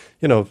 Or,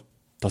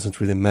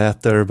 doesn't really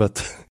matter,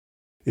 but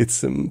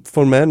it's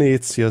for many,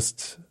 it's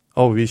just,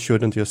 we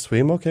shouldn't just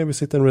swim. Okay, we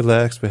sit and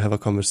relax, we have a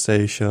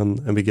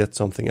conversation, and we get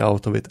something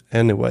out of it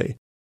anyway,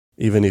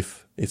 even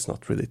if it's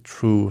not really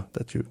true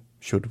that you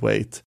should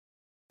wait.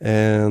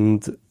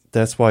 And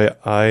that's why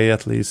I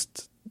at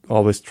least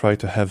always try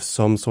to have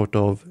some sort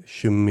of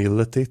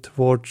humility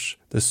towards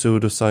the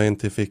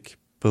pseudoscientific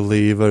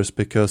believers,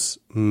 because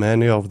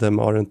many of them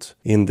aren't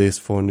in this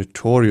for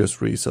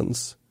notorious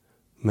reasons.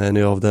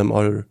 Many of them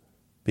are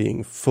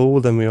being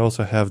fooled, and we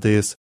also have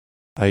this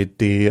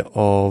idea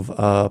of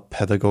a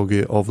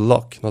pedagogy of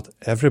luck. Not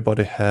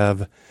everybody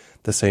have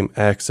the same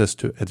access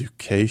to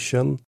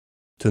education,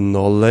 to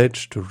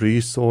knowledge, to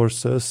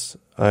resources.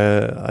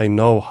 I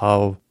know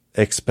how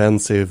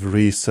expensive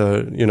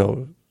research,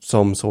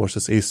 some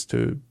sources is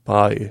to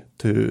buy,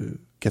 to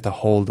get a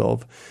hold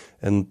of,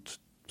 and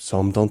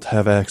some don't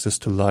have access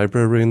to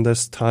library in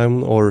this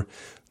time, or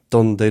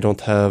they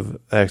don't have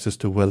access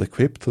to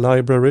well-equipped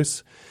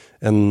libraries.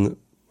 And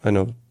I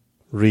know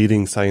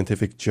reading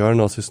scientific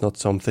journals is not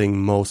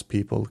something most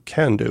people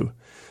can do.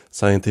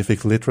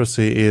 Scientific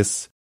literacy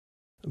is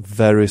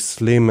very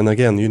slim, and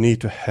again, you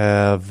need to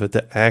have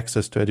the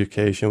access to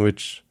education,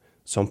 which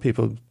some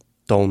people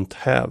don't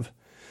have.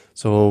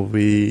 So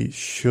we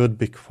should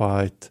be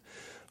quite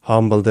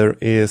humble. There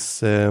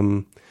is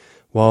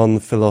one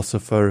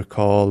philosopher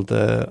called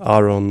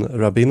Aaron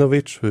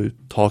Rabinovich who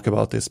talk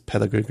about this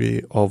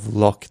pedagogy of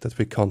luck, that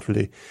we can't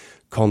really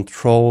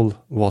control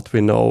what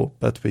we know,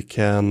 but we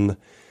can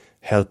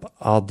help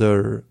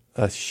others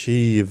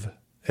achieve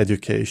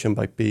education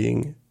by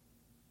being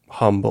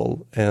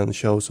humble and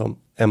show some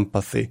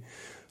empathy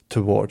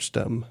towards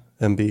them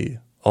and be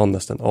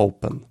honest and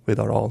open with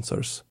our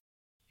answers.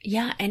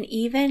 Yeah, and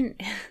even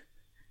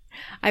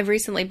I've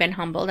recently been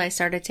humbled. I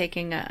started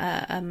taking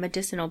a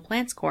medicinal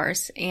plants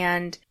course,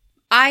 and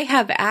I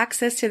have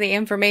access to the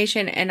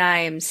information and I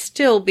am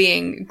still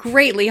being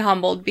greatly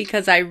humbled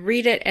because I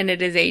read it and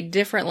it is a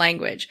different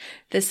language.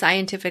 The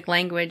scientific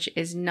language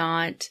is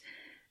not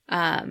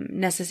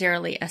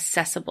necessarily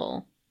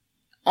accessible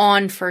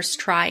on first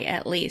try,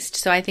 at least.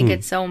 So I think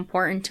it's so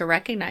important to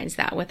recognize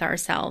that with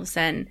ourselves.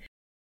 And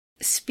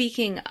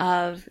speaking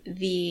of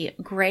the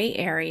gray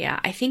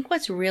area, I think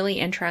what's really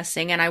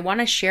interesting, and I want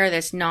to share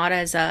this not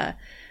as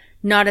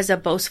a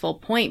boastful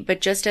point,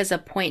 but just as a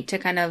point to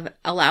kind of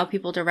allow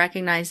people to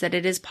recognize that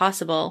it is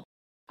possible.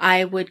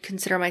 I would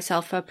consider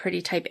myself a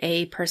pretty type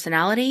A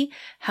personality.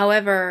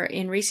 However,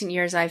 in recent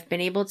years, I've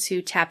been able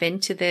to tap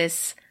into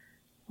this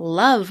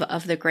love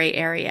of the gray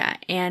area.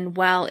 And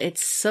while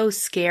it's so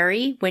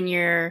scary when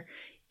you're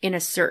in a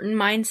certain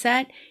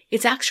mindset,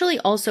 it's actually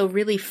also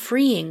really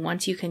freeing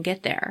once you can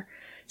get there.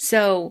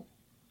 So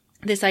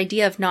this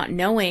idea of not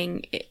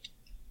knowing,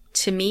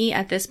 to me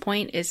at this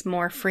point, is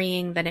more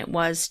freeing than it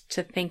was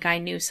to think I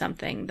knew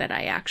something that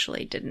I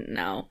actually didn't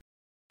know.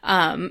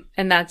 And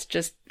that's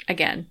just,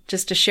 again,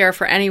 just to share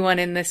for anyone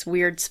in this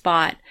weird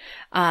spot.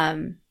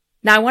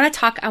 Now I want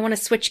to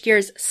switch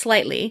gears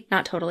slightly,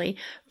 not totally,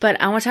 but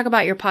I want to talk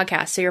about your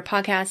podcast. So your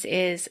podcast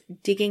is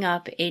Digging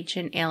Up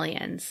Ancient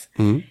Aliens.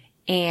 Mm-hmm.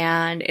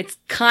 And it's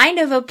kind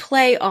of a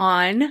play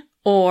on,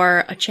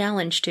 or a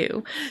challenge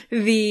to,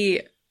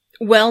 the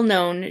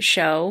well-known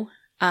show,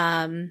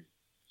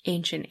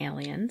 Ancient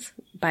Aliens,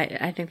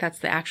 but I think that's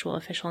the actual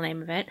official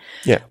name of it.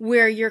 Yeah.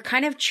 Where you're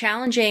kind of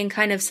challenging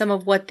kind of some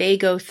of what they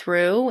go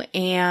through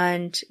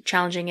and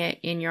challenging it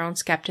in your own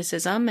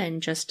skepticism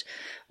and just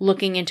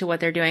looking into what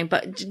they're doing.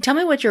 But tell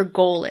me what your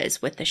goal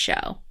is with the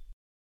show.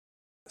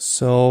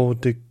 So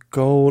the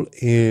goal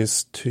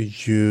is to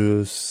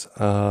use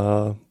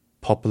a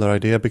popular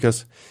idea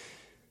because,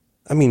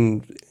 I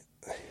mean,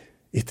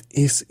 it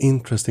is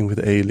interesting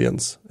with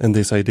aliens and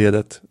this idea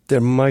that there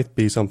might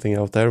be something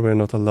out there, we're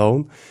not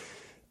alone.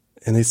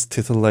 And it's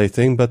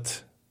titillating,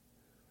 but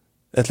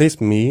at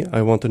least me,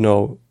 I want to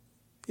know,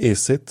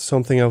 is it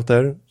something out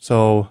there?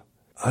 So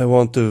I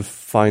want to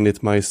find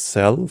it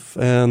myself.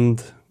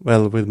 And,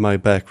 well, with my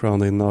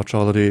background in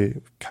archaeology,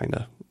 kind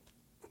of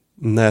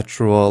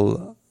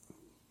natural,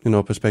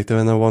 perspective.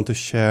 And I want to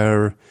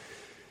share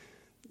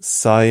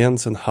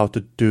science and how to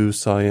do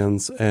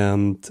science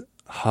and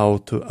how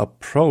to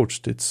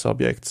approach its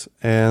subjects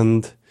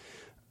and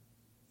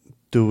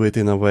do it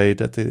in a way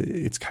that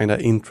it's kind of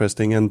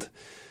interesting. And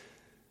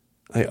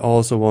I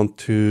also want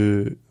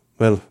to,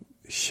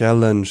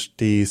 challenge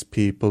these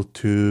people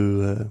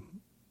to,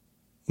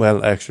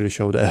 actually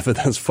show the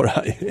evidence for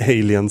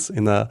aliens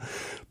in a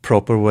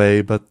proper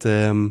way. But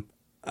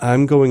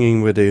I'm going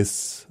in with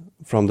this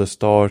from the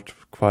start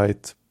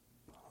quite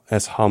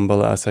as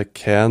humble as I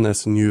can,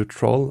 as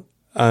neutral.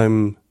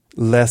 I'm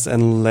less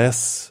and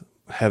less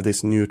have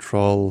these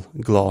neutral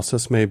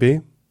glasses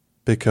maybe,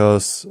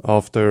 because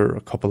after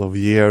a couple of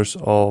years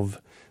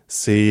of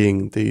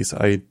seeing these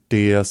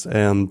ideas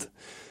and,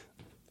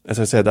 as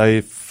I said,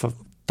 I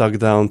dug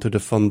down to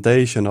the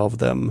foundation of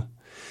them,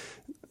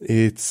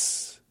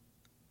 it's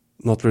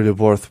not really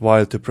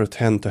worthwhile to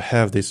pretend to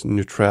have this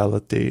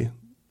neutrality.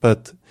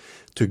 But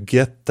to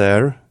get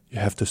there, you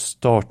have to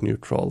start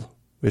neutral,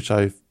 which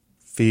I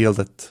feel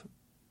that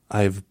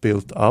I've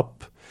built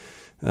up.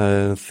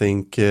 I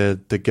think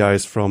the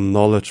guys from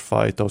Knowledge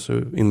Fight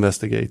also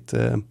investigate,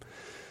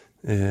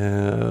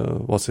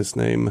 what's his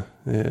name?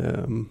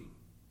 The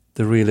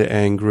really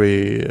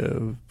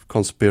angry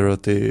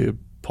conspiracy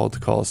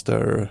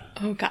podcaster.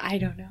 Oh, God, I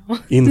don't know.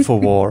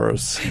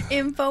 Infowars.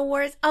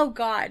 Infowars? Oh,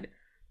 God.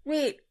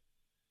 Wait.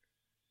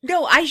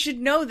 No, I should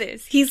know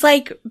this. He's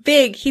like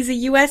big. He's a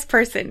US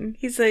person.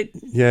 He's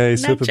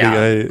he's super big.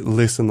 I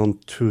listened on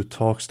 2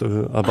 talks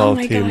about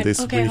him this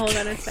week. Okay, hold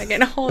on a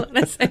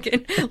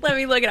second. Let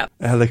me look it up.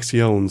 Alex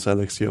Jones.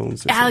 Alex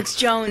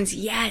Jones,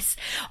 yes.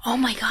 Oh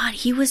my God,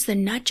 he was the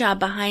nut job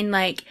behind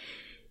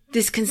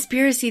this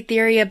conspiracy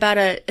theory about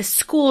a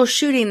school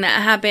shooting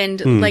that happened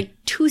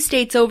 2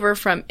 states over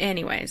from.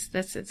 Anyways,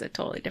 this is a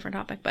totally different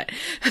topic, but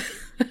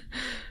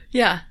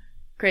yeah,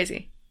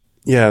 crazy.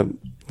 Yeah.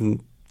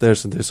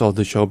 There's this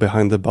other show,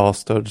 Behind the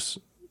Bastards,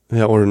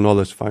 or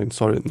Knowledge Fight,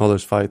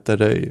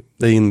 that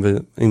they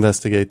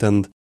investigate.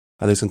 And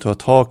I listened to a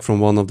talk from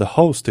one of the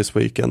hosts this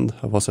weekend.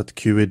 I was at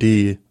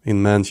QED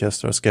in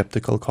Manchester, a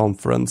skeptical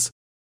conference.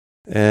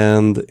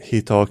 And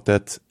he talked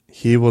that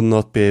he would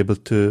not be able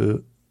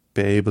to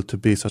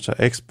be such an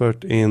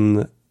expert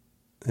in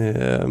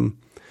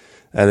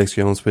Alex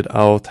Jones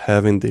without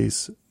having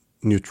this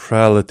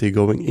neutrality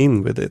going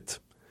in with it,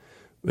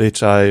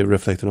 which I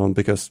reflected on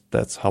because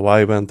that's how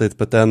I went it.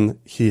 But then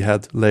he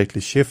had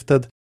lately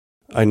shifted.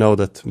 I know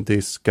that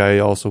this guy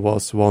also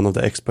was one of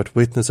the expert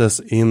witnesses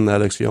in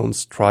Alex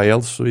Jones'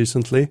 trials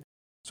recently.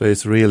 So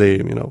he's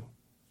really,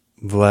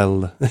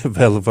 well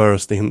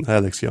versed in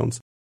Alex Jones.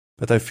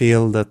 But I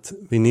feel that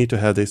we need to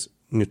have this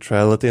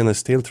neutrality, and I'm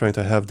still trying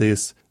to have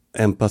this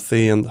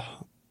empathy and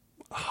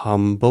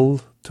humble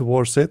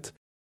towards it.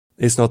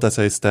 It's not as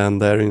I stand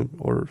there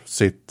or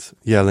sit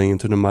yelling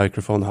into the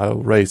microphone how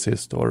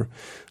racist or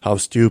how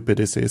stupid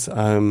this is.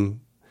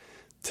 I'm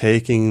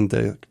taking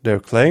their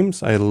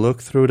claims, I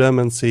look through them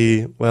and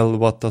see, well,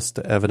 what does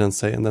the evidence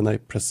say? And then I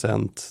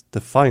present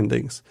the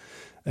findings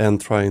and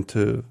trying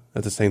to,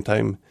 at the same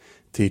time,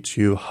 teach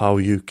you how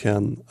you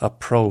can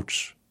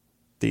approach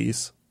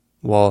these.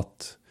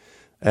 What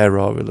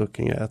era are we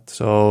looking at?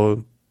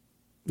 So,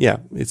 yeah,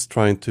 it's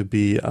trying to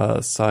be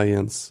a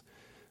science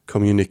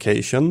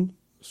communication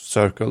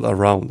circle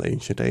around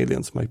ancient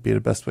aliens might be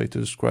the best way to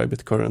describe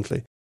it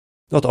currently.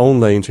 Not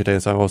only ancient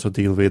aliens, I also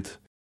deal with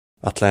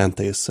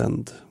Atlantis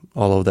and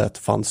all of that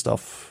fun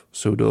stuff,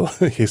 pseudo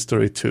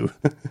history too.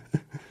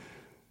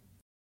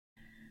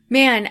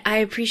 Man, I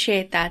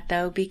appreciate that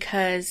though,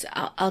 because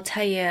I'll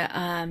tell you,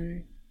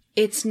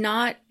 it's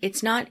not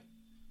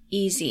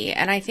easy.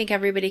 And I think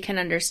everybody can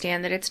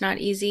understand that it's not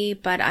easy,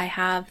 but I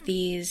have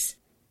these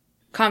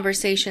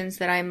conversations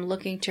that I'm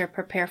looking to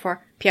prepare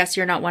for. P.S.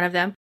 You're not one of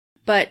them,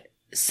 but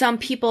some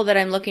people that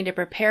I'm looking to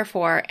prepare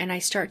for, and I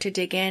start to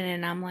dig in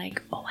and I'm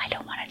like, oh, I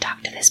don't want to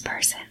talk to this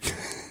person.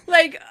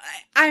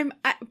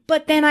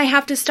 But then I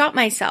have to stop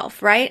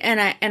myself, right?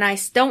 And I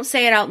don't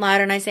say it out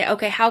loud, and I say,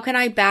 okay, how can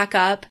I back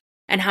up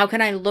and how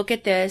can I look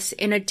at this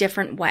in a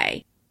different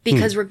way?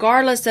 Because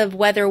regardless of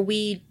whether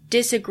we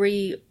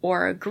disagree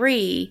or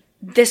agree,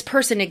 this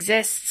person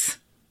exists.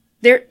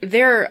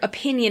 Their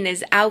opinion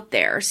is out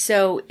there.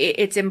 So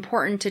it's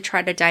important to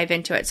try to dive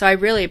into it. So I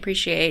really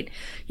appreciate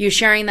you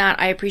sharing that.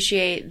 I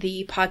appreciate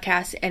the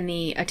podcast and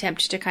the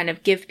attempt to kind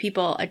of give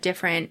people a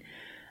different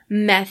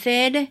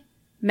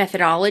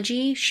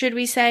methodology, should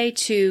we say,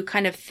 to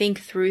kind of think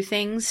through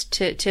things,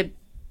 to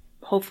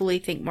hopefully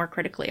think more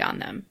critically on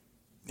them.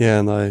 Yeah,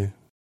 and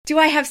Do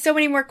I have so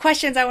many more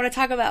questions I want to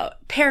talk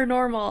about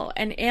paranormal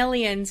and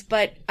aliens,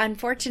 but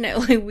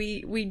unfortunately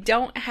we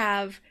don't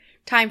have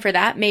time for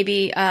that.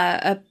 Maybe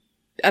a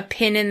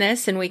pin in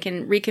this and we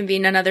can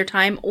reconvene another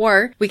time,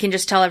 or we can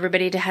just tell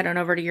everybody to head on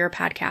over to your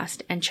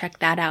podcast and check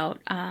that out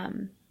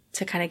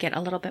to kind of get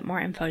a little bit more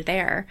info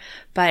there.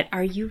 But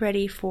are you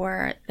ready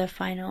for the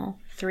final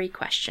 3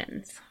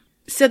 questions?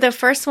 So the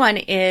first one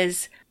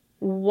is,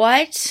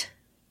 what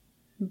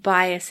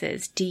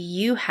biases do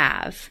you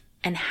have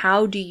and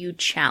how do you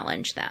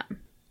challenge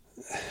them?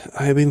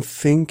 I've been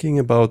thinking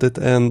about it,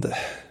 and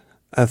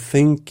I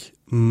think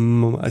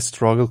I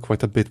struggle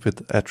quite a bit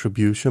with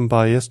attribution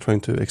bias,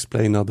 trying to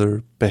explain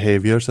other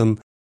behaviors, and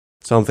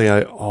something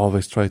I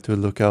always try to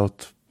look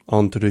out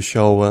onto the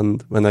show.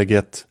 And when I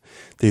get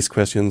these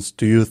questions,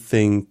 do you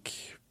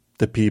think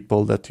the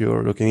people that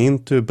you're looking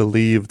into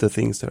believe the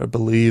things they're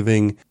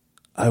believing?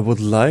 I would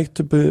like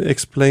to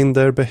explain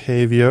their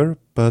behavior,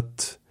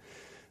 but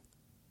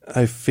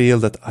I feel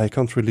that I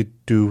can't really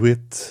do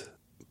it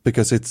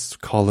because it's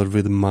colored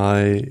with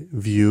my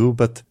view.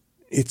 But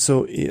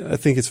I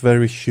think it's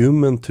very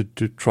human to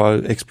try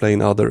to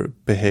explain other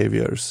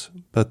behaviors.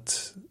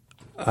 But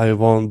I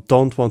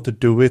don't want to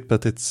do it,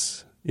 but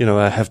it's,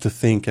 I have to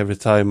think every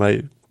time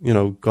I,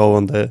 go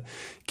on the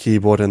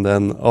keyboard and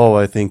then,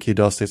 I think he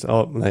does this.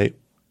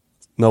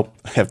 Nope,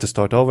 I have to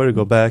start over,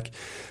 go back.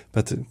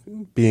 But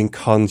being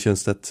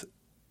conscious that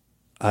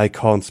I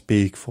can't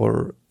speak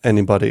for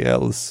anybody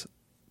else,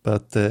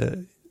 but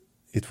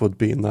it would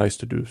be nice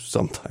to do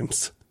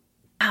sometimes.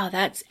 Wow,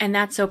 that's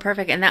so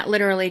perfect. And that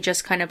literally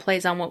just kind of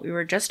plays on what we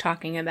were just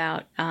talking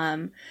about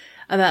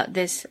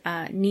this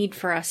need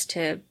for us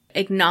to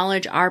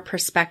acknowledge our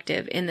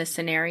perspective in the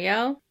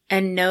scenario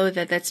and know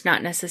that that's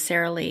not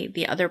necessarily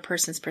the other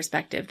person's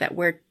perspective, that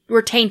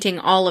we're tainting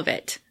all of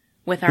it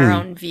with our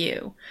own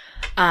view.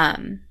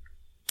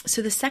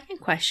 So the second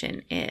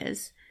question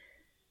is,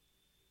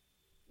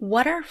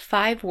 what are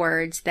 5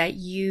 words that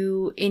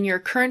you, in your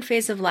current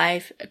phase of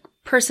life,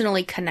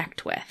 personally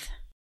connect with?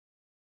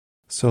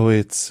 So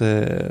it's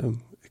a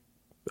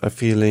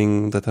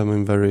feeling that I'm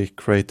in very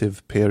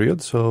creative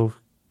period. So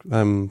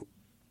I'm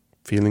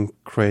feeling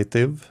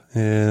creative.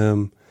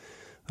 I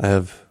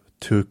have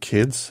 2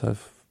 kids. I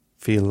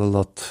feel a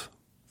lot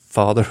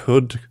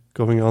fatherhood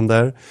going on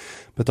there.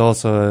 But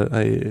also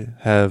I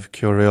have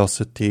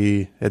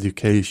curiosity,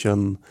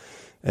 education,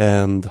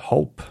 and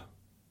hope.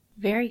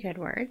 Very good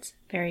words.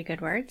 Very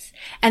good words.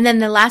 And then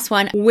the last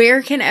one,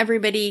 where can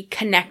everybody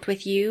connect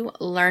with you,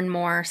 learn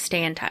more,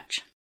 stay in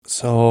touch?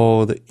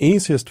 So the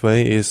easiest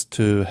way is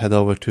to head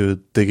over to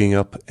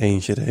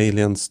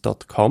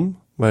diggingupancientaliens.com,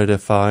 where they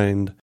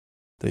find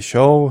the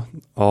show,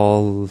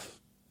 all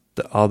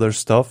the other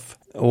stuff,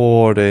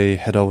 or they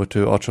head over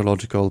to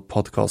Archaeological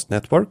Podcast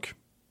Network.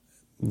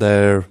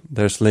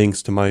 There's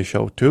links to my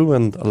show too,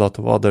 and a lot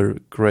of other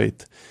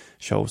great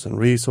shows and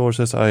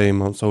resources. I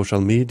am on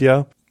social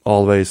media,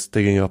 always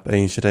digging up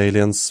ancient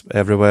aliens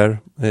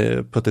everywhere.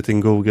 Put it in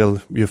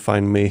Google, you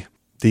find me.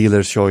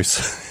 Dealer's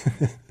choice.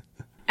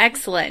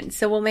 Excellent.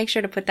 So we'll make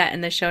sure to put that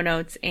in the show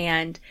notes,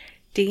 and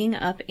digging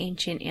up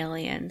ancient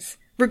aliens.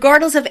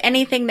 Regardless of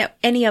anything that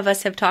any of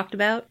us have talked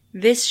about,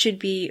 this should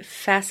be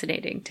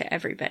fascinating to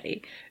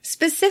everybody.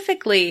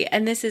 Specifically,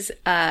 and this is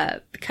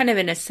kind of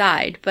an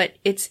aside, but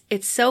it's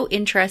so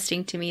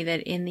interesting to me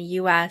that in the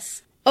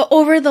U.S.,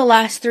 over the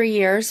last 3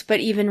 years, but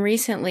even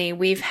recently,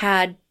 we've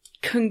had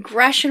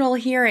congressional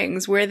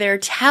hearings where they're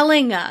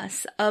telling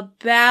us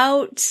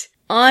about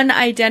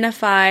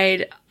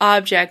unidentified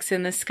objects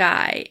in the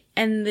sky.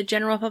 And the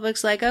general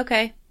public's like,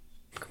 okay,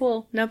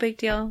 cool, no big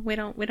deal. We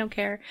don't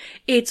care.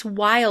 It's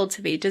wild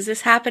to me. Does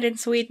this happen in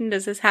Sweden?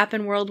 Does this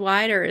happen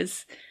worldwide, or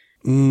is...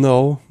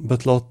 No,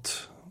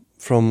 but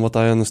from what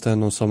I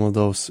understand on some of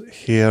those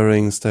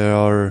hearings, there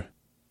are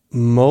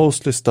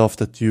mostly stuff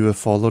that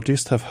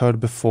ufologists have heard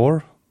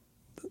before,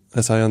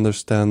 as I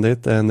understand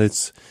it, and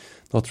it's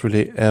not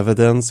really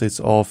evidence. It's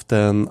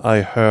often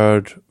I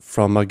heard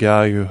from a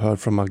guy who heard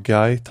from a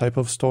guy type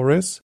of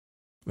stories,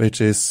 which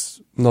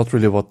is not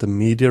really what the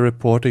media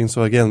reporting.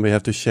 So again, we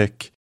have to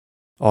check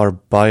our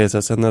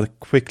biases. And a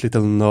quick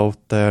little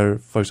note there,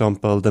 for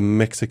example, the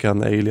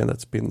Mexican alien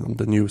that's been on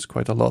the news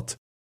quite a lot.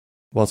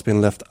 What's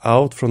been left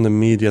out from the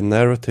media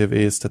narrative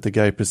is that the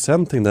guy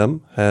presenting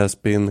them has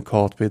been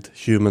caught with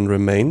human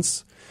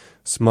remains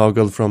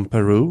smuggled from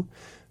Peru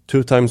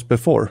 2 times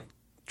before,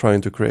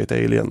 trying to create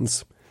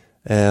aliens.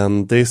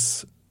 And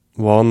this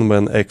one,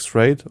 when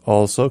x-rayed,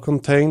 also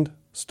contained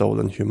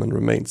stolen human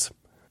remains.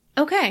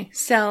 Okay,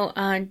 so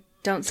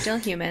don't steal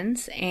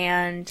humans,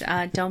 and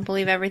don't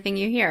believe everything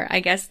you hear.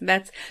 I guess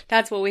that's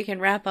what we can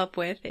wrap up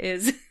with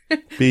is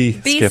be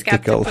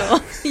skeptical.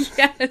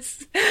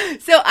 Yes.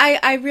 So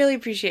I really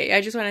appreciate you.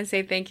 I just want to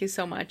say thank you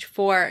so much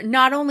for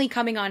not only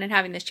coming on and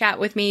having this chat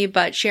with me,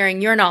 but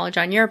sharing your knowledge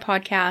on your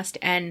podcast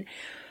and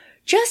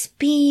just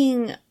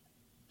being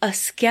a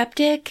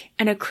skeptic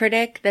and a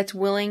critic that's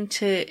willing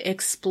to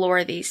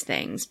explore these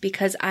things,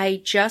 because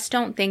I just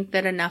don't think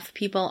that enough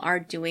people are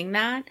doing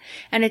that.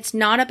 And it's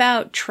not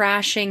about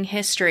trashing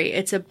history.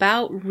 It's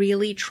about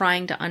really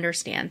trying to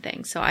understand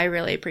things. So I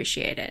really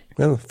appreciate it.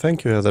 Well,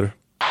 thank you, Heather.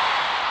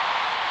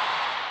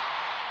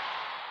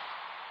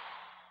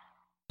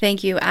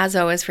 Thank you, as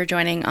always, for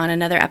joining on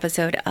another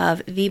episode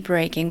of the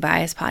Breaking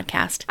Bias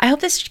podcast. I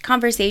hope this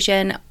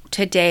conversation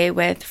today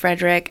with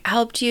Fredrik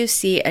helped you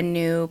see a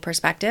new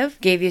perspective,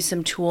 gave you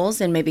some tools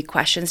and maybe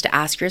questions to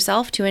ask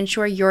yourself to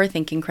ensure you're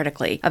thinking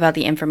critically about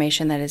the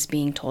information that is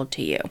being told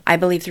to you. I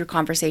believe through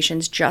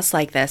conversations just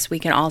like this, we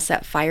can all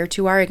set fire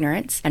to our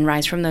ignorance and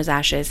rise from those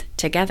ashes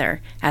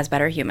together as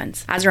better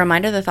humans. As a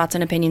reminder, the thoughts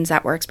and opinions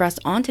that were expressed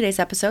on today's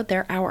episode,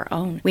 they're our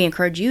own. We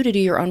encourage you to do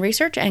your own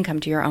research and come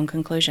to your own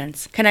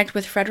conclusions. Connect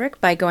with Fredrik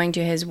by going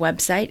to his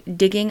website,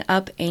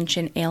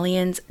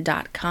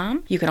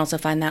 diggingupancientaliens.com. You can also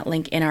find that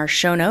link in our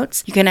show notes.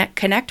 You can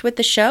connect with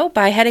the show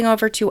by heading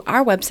over to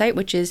our website,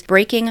 which is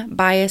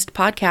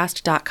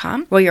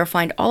breakingbiasedpodcast.com, where you'll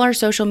find all our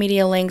social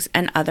media links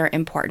and other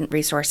important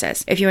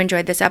resources. If you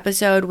enjoyed this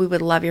episode, we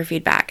would love your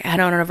feedback. Head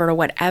on over to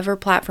whatever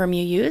platform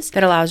you use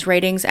that allows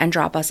ratings and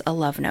drop us a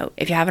love note.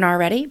 If you haven't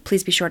already,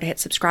 please be sure to hit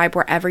subscribe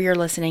wherever you're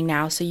listening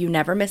now so you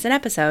never miss an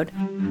episode.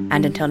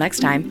 And until next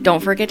time, don't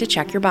forget to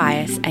check your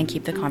bias and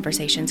keep the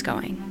conversations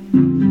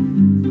going.